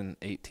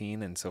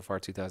 2018 and so far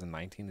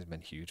 2019 has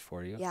been huge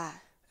for you. Yeah.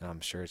 And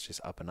I'm sure it's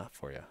just up and up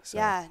for you. So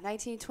Yeah,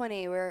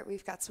 1920,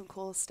 we've got some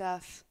cool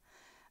stuff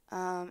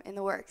in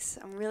the works.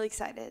 I'm really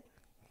excited.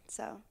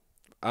 So.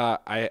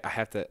 I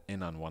have to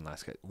end on one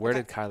last. Where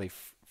Okay. did Kylie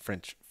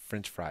French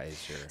fry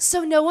is your?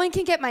 So no one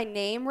can get my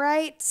name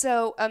right.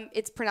 So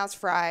it's pronounced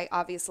Fry,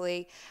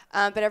 obviously,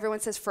 but everyone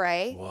says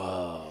Frey.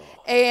 Whoa.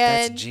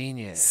 And That's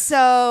genius.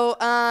 So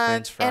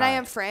French fry. and I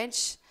am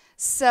French.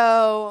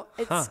 So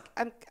it's Huh.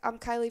 I'm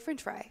Kylie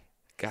French Fry.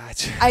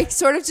 Gotcha. I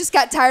sort of just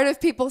got tired of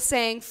people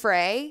saying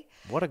Frey.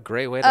 What a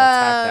great way to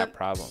attack that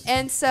problem.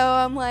 And so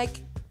I'm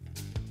like,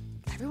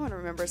 everyone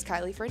remembers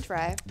Kylie French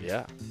Fry.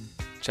 Yeah.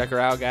 Check her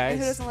out, And who guys.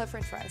 doesn't love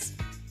French fries?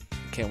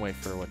 Can't wait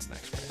for what's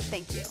next for you.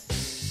 Thank you.